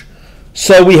coverage,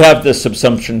 so we have this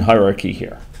subsumption hierarchy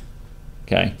here.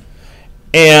 Okay,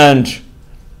 and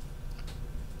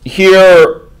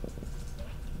here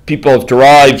people have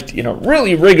derived,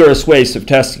 really rigorous ways of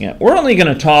testing it. We're only going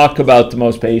to talk about the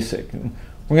most basic.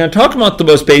 We're going to talk about the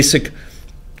most basic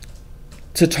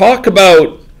to talk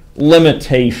about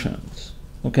limitations.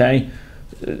 Okay,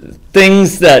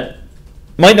 things that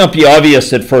might not be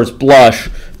obvious at first blush,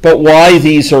 but why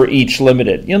these are each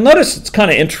limited. You'll notice it's kind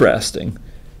of interesting.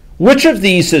 Which of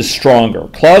these is stronger,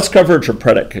 clause coverage or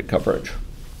predicate coverage?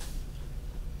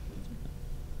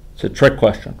 It's a trick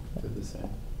question. They're the same.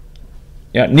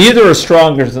 Yeah, neither is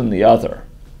stronger than the other.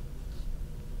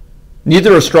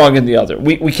 Neither is stronger than the other.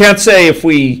 We can't say if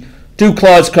we do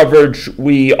clause coverage,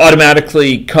 we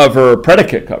automatically cover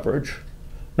predicate coverage,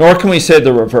 nor can we say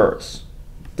the reverse.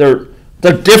 They're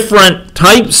different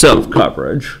types of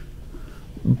coverage,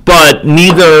 but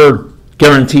neither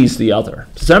guarantees the other.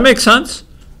 Does that make sense?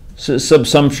 It's a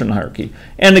subsumption hierarchy.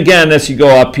 And again, as you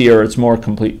go up here, it's more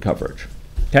complete coverage.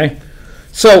 Okay?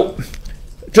 So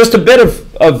just a bit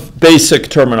of basic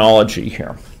terminology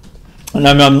here. And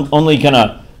I'm only going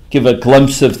to give a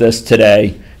glimpse of this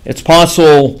today. It's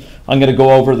possible I'm going to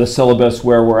go over the syllabus,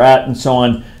 where we're at and so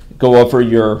on, go over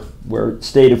your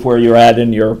state of where you're at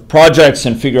in your projects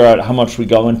and figure out how much we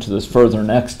go into this further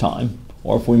next time,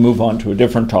 or if we move on to a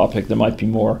different topic that might be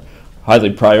more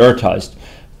highly prioritized.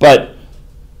 But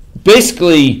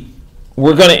basically,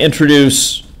 we're going to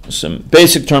introduce some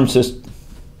basic terms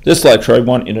this lecture I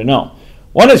want you to know.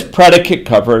 One is predicate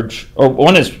coverage, or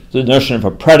one is the notion of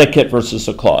a predicate versus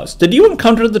a clause. Did you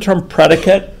encounter the term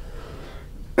predicate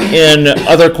in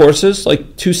other courses,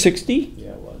 like 260?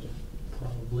 Yeah, logic.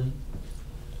 Probably.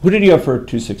 Who did you have for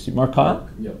 260? Mark Kyle?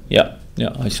 Yep.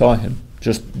 Yeah, I saw him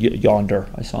just yonder.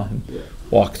 I saw him Yeah.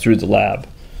 walk through the lab.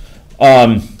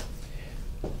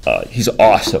 He's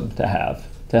awesome to have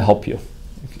to help you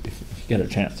if you get a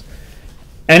chance.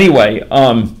 Anyway,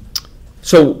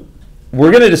 so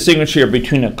we're going to distinguish here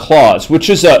between a clause, which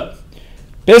is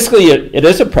Basically, it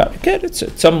is a predicate.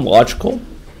 It's some logical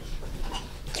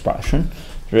expression.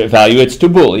 It evaluates to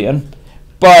Boolean,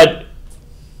 but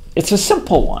it's a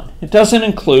simple one. It doesn't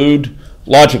include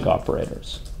logic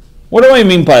operators. What do I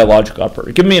mean by a logic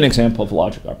operator? Give me an example of a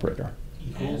logic operator.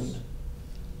 Equals.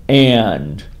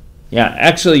 And, yeah,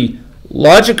 actually,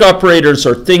 logic operators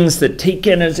are things that take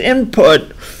in as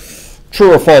input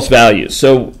true or false values.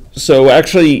 So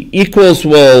actually, equals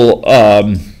will,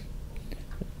 I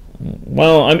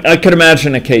could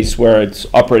imagine a case where it's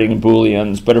operating in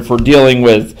Booleans, but if we're dealing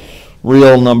with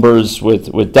real numbers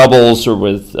with doubles or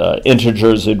with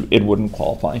integers, it wouldn't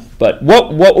qualify. But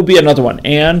what would be another one?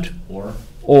 And,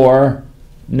 or,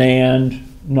 NAND,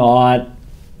 not,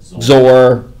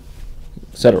 XOR,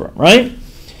 etc., right?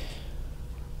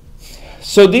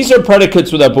 So these are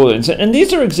predicates without Booleans, and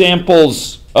these are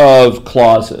examples of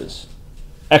clauses.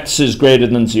 X is greater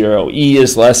than 0, E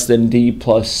is less than D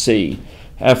plus C,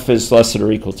 F is less than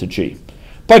or equal to G.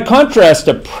 By contrast,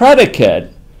 a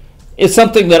predicate is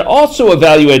something that also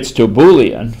evaluates to a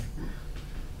Boolean,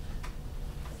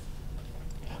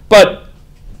 but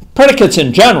predicates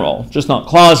in general, just not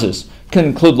clauses, can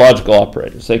include logical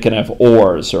operators. They can have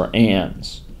ors or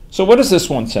ands. So what is this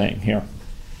one saying here?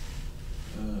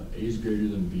 A is greater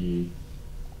than B,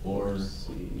 or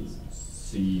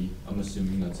C. I'm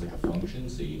assuming that's like a function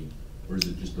C, or is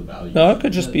it just the value? No, it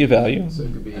could just be a value. So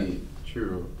it could be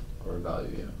true or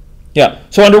value, yeah. Yeah.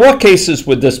 So under what cases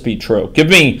would this be true? Give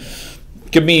me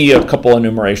a couple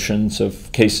enumerations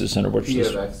of cases under which P this.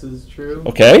 of X is true.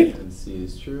 Okay. And C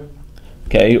is true.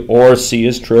 Okay. Or C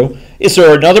is true. Is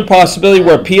there another possibility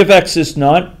where P of X is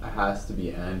not? It has to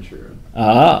be and true.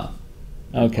 Ah.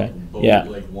 Okay. Both, Yeah.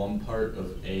 like one part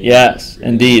of A. Yes,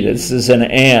 indeed. This is an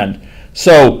and.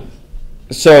 So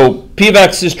P of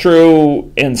X is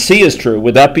true and C is true.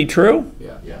 Would that be true?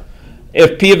 Yeah. Yeah.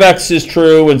 If P of X is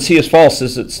true and C is false,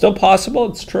 is it still possible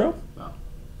it's true? No.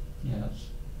 Yes.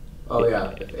 Oh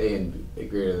yeah, if A and B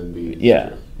greater than B is Yeah,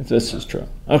 true. if this is true.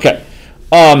 Okay.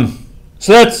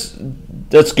 So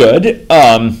that's good.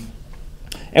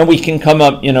 And we can come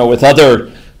up, with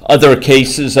other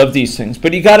cases of these things.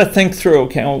 But you got to think through,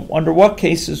 okay, well, under what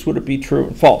cases would it be true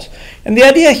and false? And the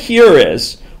idea here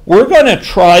is we're going to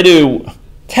try to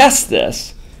test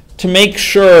this to make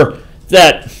sure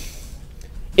that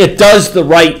it does the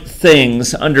right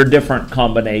things under different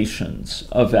combinations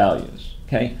of values.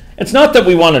 Okay? It's not that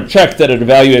we want to check that it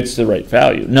evaluates the right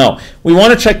value. No, we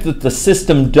want to check that the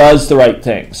system does the right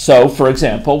thing. So, for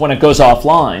example, when it goes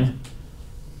offline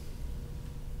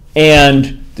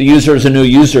and the user is a new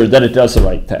user, that it does the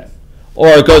right thing. Or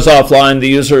it goes offline, the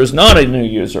user is not a new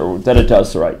user, that it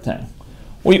does the right thing.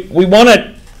 We want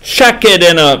to check it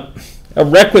in a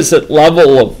requisite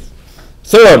level of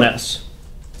thoroughness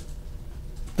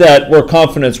that we're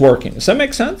confident it's working. Does that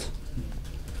make sense?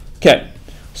 Okay,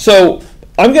 so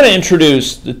I'm going to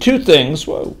introduce the two things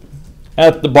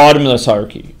at the bottom of this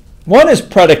hierarchy. One is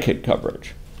predicate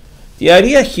coverage. The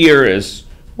idea here is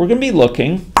we're going to be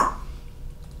looking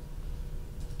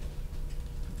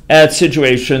at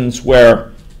situations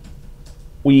where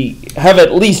we have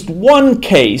at least one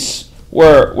case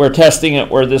where we're testing it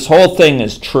where this whole thing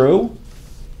is true,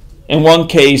 and one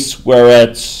case where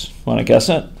it's, want to guess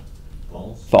it?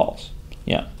 False. False.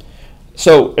 Yeah.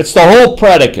 So it's the whole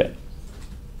predicate.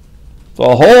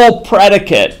 The whole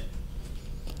predicate,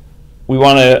 we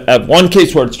want to have one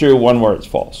case where it's true, one where it's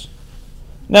false.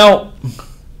 Now,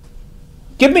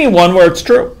 give me one where it's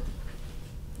true.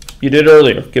 You did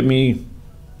earlier.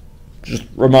 Just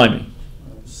remind me.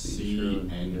 C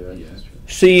and P is true.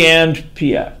 C and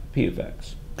P of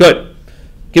X. Good.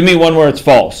 Give me one where it's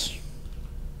false.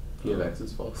 P of X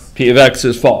is false. P of X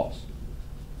is false.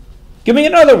 Give me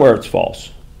another where it's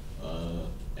false.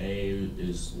 A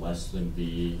is less than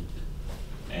B,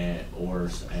 and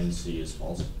C is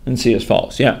false. And C is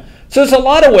false, yeah. So there's a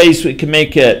lot of ways we can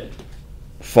make it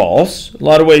false, a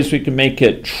lot of ways we can make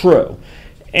it true.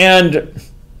 And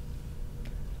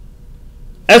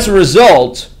as a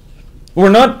result, we're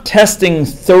not testing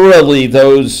thoroughly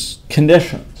those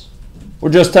conditions.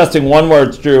 We're just testing one where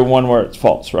it's true and one where it's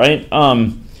false, right?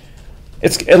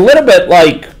 It's a little bit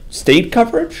like state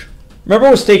coverage.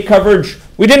 Remember with state coverage,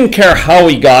 we didn't care how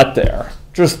we got there,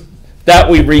 just that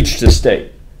we reached a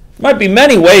state. There might be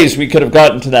many ways we could have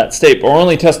gotten to that state, but we're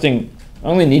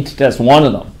only need to test one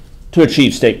of them to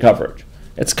achieve state coverage.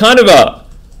 It's kind of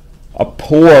a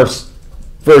poor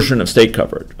version of state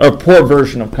coverage, or a poor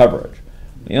version of coverage.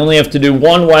 You only have to do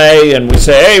one way, and we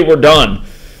say, hey, we're done.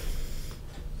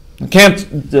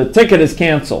 The ticket is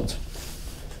canceled.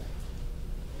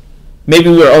 Maybe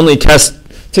we're only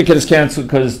ticket is canceled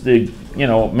because the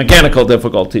mechanical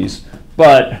difficulties,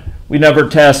 but we never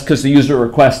test because the user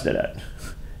requested it.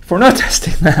 If we're not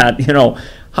testing that,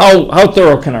 how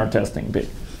thorough can our testing be?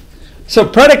 So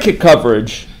predicate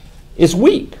coverage is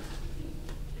weak.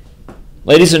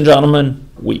 Ladies and gentlemen,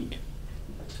 weak.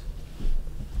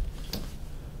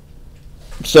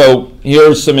 So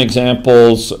here's some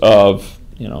examples of,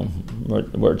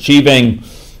 we're achieving.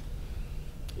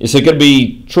 Is it going to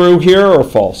be true here or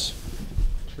false?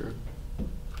 True.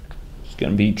 It's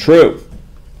going to be true.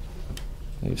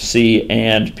 We have C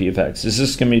and P of X. Is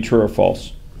this going to be true or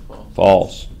false?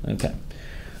 False. Okay.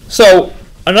 So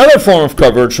another form of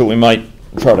coverage that we might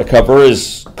try to cover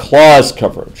is clause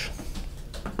coverage.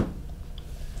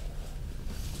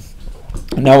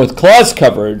 Now with clause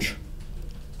coverage,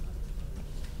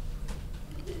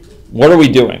 what are we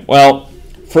doing? Well,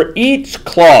 for each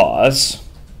clause,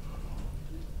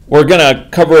 we're going to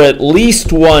cover at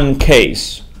least one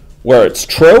case where it's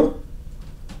true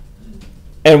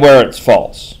and where it's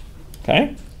false.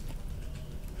 Okay?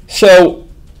 So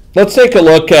let's take a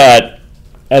look at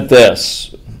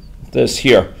this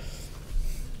here.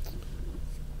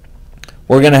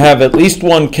 We're going to have at least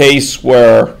one case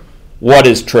where what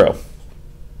is true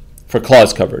for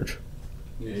clause coverage?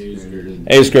 A is greater than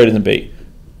A is greater than B.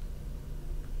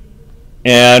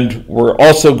 And we're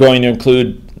also going to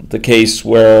include the case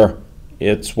where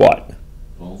it's what?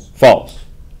 false. False.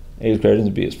 A is greater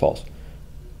than B is false.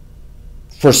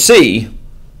 For C,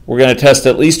 we're going to test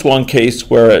at least one case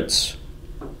where it's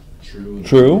True. And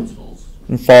True. it's false.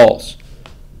 and false.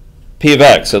 P of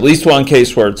X, at least one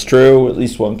case where it's true, at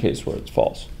least one case where it's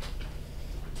false.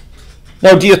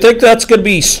 Now, do you think that's going to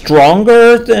be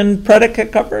stronger than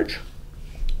predicate coverage?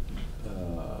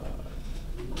 No.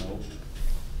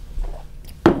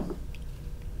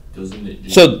 Doesn't it?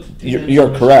 Just So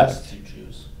you're correct. You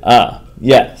choose.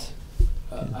 Yes.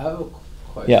 I have a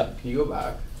question. Yeah. Can you go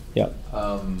back? Yeah.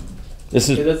 It This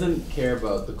is doesn't care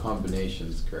about the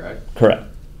combinations, correct? correct.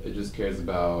 It just cares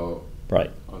about. Right.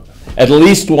 Okay. At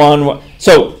least one.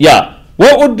 So, yeah.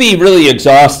 What would be really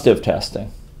exhaustive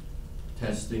testing?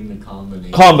 testing the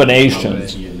combination.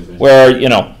 Combinations. Individual. Where,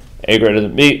 A greater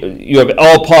than B, you have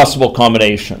all possible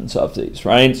combinations of these,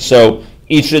 right? So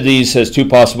each of these has two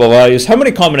possible values. How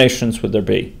many combinations would there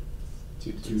be?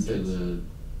 Two to Two to six. the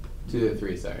 2 to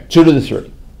 3, sorry. 2 to the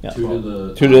 3. Yeah. two to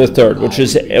the 2 to the third, which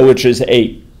is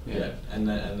 8. Yeah, and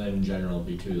then in general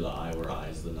be 2 to the I, where I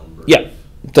is the number. Yeah,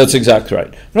 that's exactly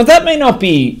right. Now that may not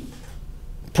be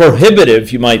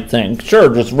prohibitive, you might think. Sure,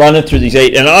 just run it through these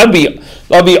 8, and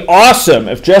that'd be awesome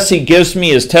if Jesse gives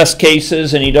me his test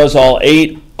cases and he does all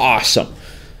 8. Awesome.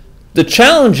 The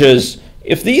challenge is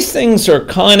if these things are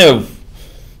kind of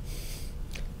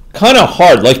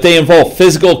hard, like they involve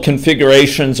physical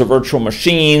configurations of virtual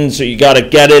machines, or you got to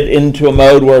get it into a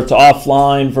mode where it's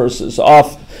offline versus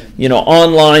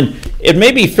online. It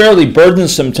may be fairly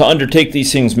burdensome to undertake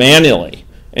these things manually,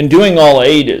 and doing all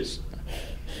 8 is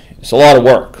a lot of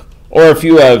work. Or if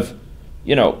you have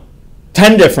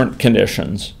 10 different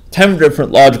conditions, 10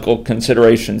 different logical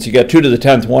considerations, you get 2 to the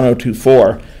 10th 1024,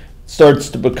 it starts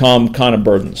to become kind of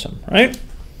burdensome, right?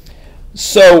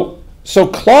 So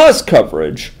clause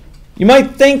coverage, you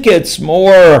might think it's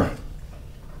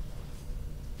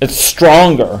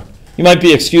stronger. You might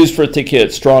be excused for thinking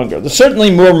it's stronger. There's certainly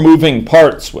more moving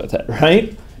parts with it,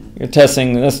 right? You're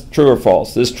testing this true or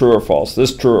false, this true or false,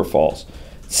 this true or false.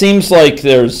 It seems like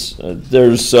there's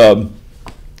some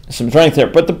strength there.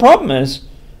 But the problem is,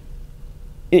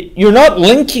 you're not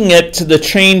linking it to the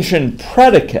change in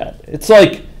predicate. It's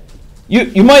like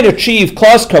you might achieve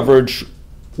clause coverage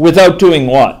without doing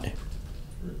what?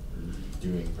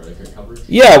 Doing predicate coverage.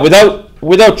 Yeah,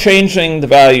 without changing the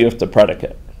value of the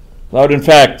predicate, without in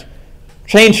fact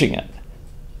changing it.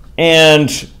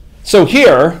 And so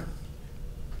here,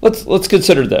 let's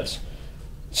consider this.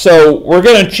 So we're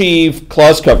going to achieve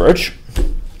clause coverage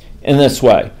in this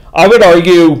way. I would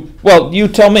argue, well, you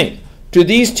tell me, do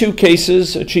these two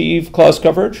cases achieve clause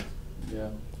coverage?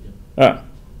 Yeah.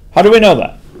 How do we know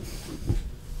that?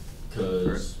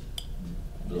 Because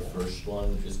the first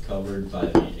one is covered by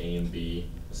the A and B.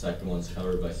 The second one's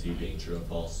covered by C being true and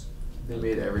false. They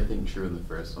made everything true in the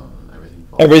first one and everything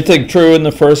false. Everything true in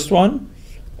the first one,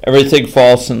 everything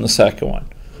false in the second one.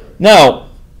 Now,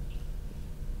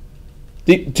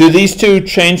 do these two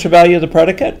change the value of the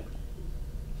predicate?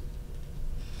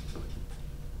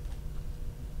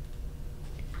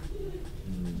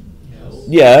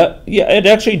 Yes. Yeah, it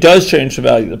actually does change the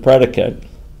value of the predicate.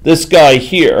 This guy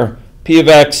here, P of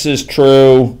X is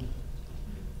true.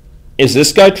 Is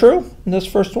this guy true in this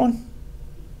first one?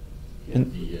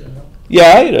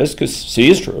 Yeah, it is, because C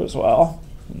is true as well.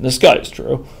 And this guy is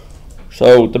true.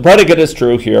 So the predicate is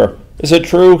true here. Is it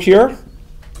true here?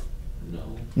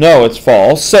 No, it's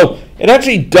false. So it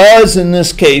actually does, in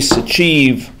this case,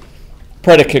 achieve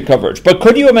predicate coverage. But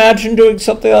could you imagine doing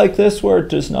something like this where it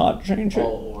does not change it?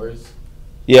 All ors.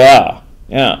 Yeah,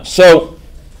 yeah. So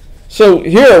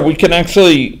here we can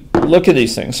actually look at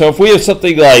these things. So if we have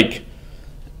something like,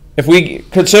 if we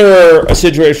consider a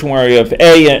situation where you have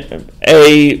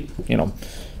A,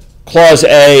 clause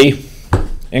A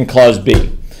and clause B,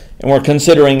 and we're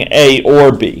considering A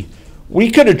or B, we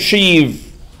could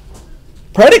achieve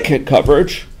predicate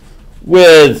coverage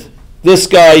with this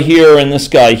guy here and this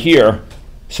guy here.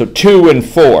 So 2 and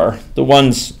 4, the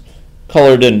ones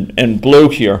colored in blue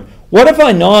here. What if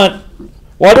I not,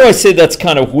 why do I say that's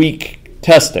kind of weak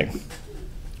testing?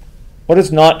 What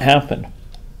has not happened?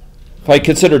 If I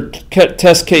consider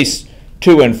test case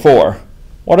 2 and 4,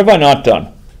 what have I not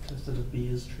done? Tested if B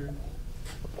is true.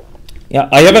 Yeah,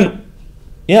 I haven't,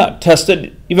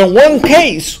 tested even one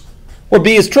case where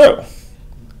B is true.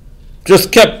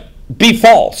 Just kept B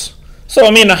false. So,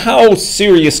 I mean, how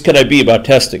serious could I be about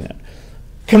testing it?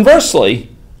 Conversely,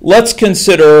 let's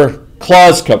consider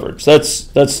clause coverage. That's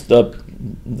the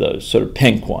sort of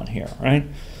pink one here, right?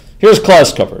 Here's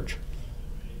clause coverage.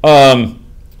 Why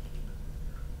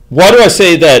do I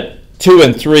say that 2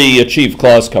 and 3 achieve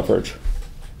clause coverage?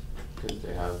 Because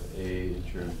they have A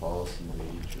true and false and B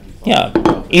true and false. Yeah,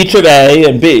 each of A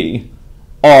and B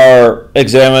are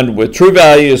examined with true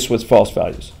values, with false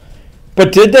values.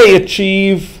 But did they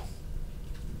achieve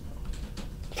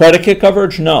predicate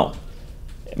coverage? No.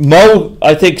 Mo,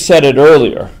 I think, said it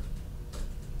earlier,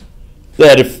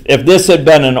 that if this had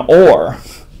been an or,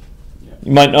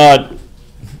 you might not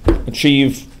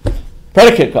achieve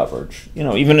predicate coverage,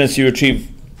 even as you achieve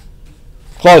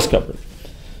clause coverage.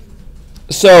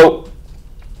 So,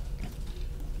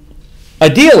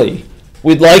 ideally,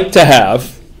 we'd like to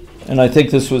have, and I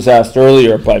think this was asked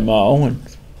earlier by Mo,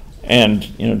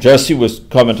 and Jesse was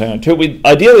commenting on it too, we'd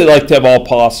ideally like to have all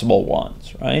possible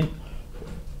ones, right?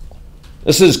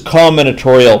 This is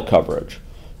combinatorial coverage.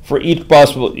 For each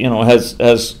possible,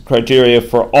 has criteria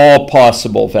for all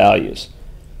possible values.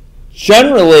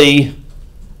 Generally,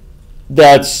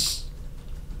 that's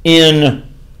in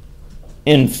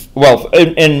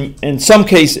some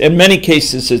case, in many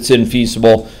cases, it's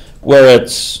infeasible. Where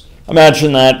it's,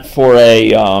 imagine that for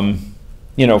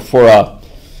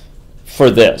for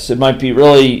this, it might be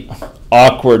really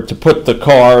awkward to put the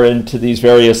car into these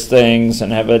various things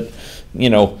and have it,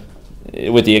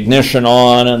 with the ignition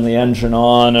on and the engine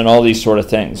on and all these sort of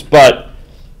things. But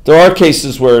there are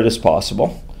cases where it is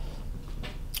possible.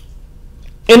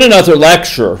 In another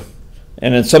lecture,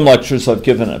 and in some lectures I've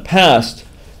given in the past,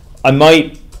 I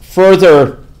might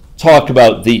further talk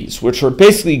about these, which are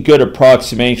basically good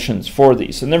approximations for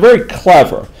these. And they're very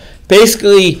clever.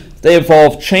 Basically, they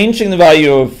involve changing the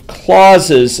value of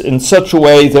clauses in such a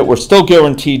way that we're still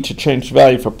guaranteed to change the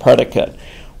value for predicate.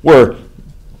 We're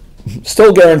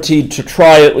still guaranteed to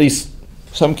try at least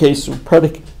some cases where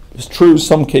predicate is true,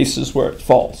 some cases where it's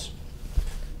false,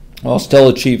 while still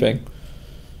achieving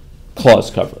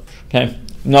clause coverage. Okay,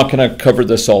 I'm not going to cover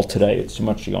this all today. It's too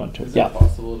much to go into. Is it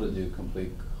possible to do complete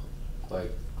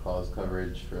clause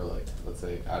coverage for let's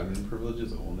say admin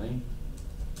privileges only?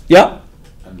 Yeah,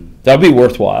 And that'd be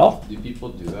worthwhile. do people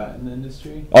do that in the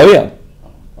industry? Oh yeah,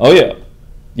 oh yeah,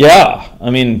 yeah. I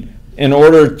mean, in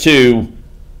order to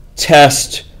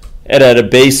test it at a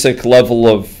basic level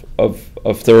of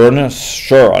thoroughness,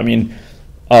 sure. I mean,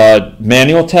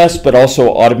 manual tests, but also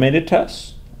automated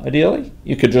tests. Ideally,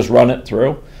 you could just run it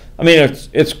through. I mean,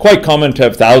 it's quite common to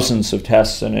have thousands of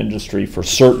tests in industry for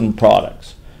certain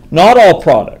products. Not all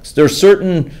products. There are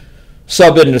certain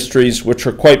sub-industries which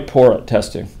are quite poor at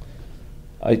testing.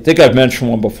 I think I've mentioned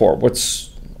one before. What's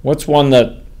one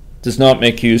that does not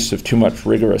make use of too much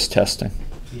rigorous testing?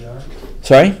 VR.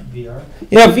 Sorry? VR.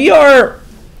 Yeah,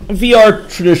 VR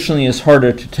traditionally is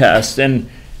harder to test, and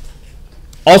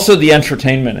also the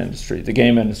entertainment industry, the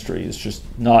game industry, is just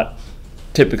not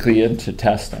typically into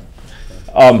testing.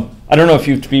 I don't know if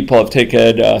you people have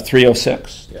taken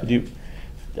 306. Yeah. Did you?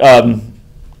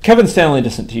 Kevin Stanley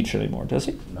doesn't teach anymore, does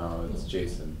he? No, it's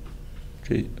Jason.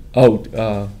 Okay.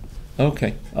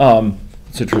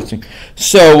 It's interesting.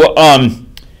 So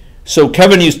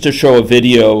Kevin used to show a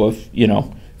video of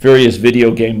various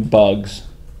video game bugs,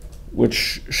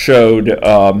 which showed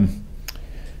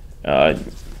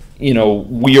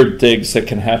weird things that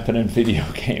can happen in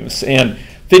video games. And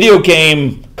video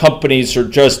game companies are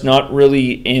just not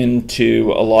really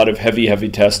into a lot of heavy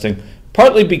testing,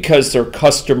 partly because their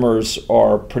customers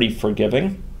are pretty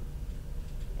forgiving.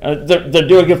 They're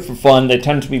doing it for fun. They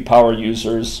tend to be power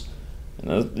users.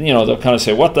 They'll kind of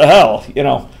say, "What the hell?"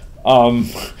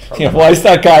 Why is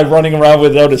that guy running around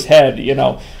without his head?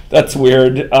 That's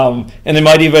weird. And they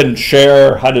might even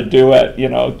share how to do it,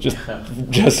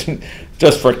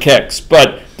 just for kicks.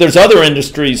 But there's other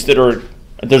industries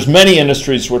there's many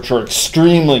industries which are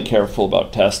extremely careful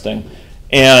about testing,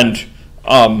 and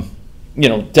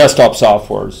desktop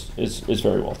software is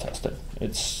very well tested.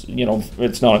 It's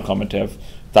it's not uncommon to have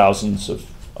thousands of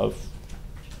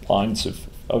lines of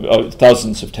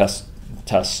thousands of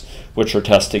tests which are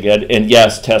testing it, and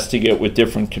yes, testing it with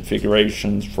different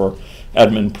configurations for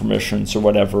admin permissions or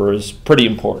whatever is pretty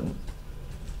important.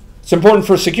 It's important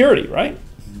for security, right?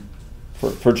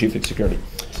 For achieving security.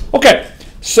 Okay,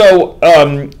 so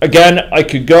again, I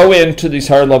could go into these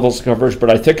higher levels of coverage, but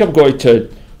I think I'm going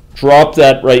to drop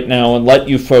that right now and let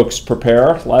you folks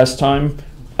prepare. Last time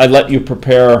I let you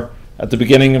prepare at the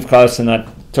beginning of class, and that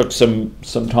took some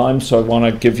time, so I want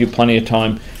to give you plenty of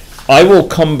time. I will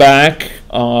come back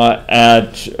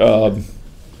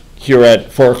here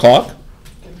at 4 o'clock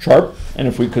sharp, and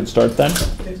if we could start then,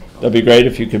 that'd be great.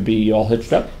 If you could be all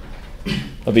hitched up,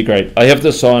 that'd be great. I have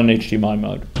this on HDMI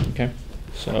mode, okay?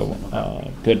 So,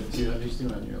 good. Do you have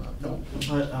HDMI on your laptop?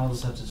 But I'll just have to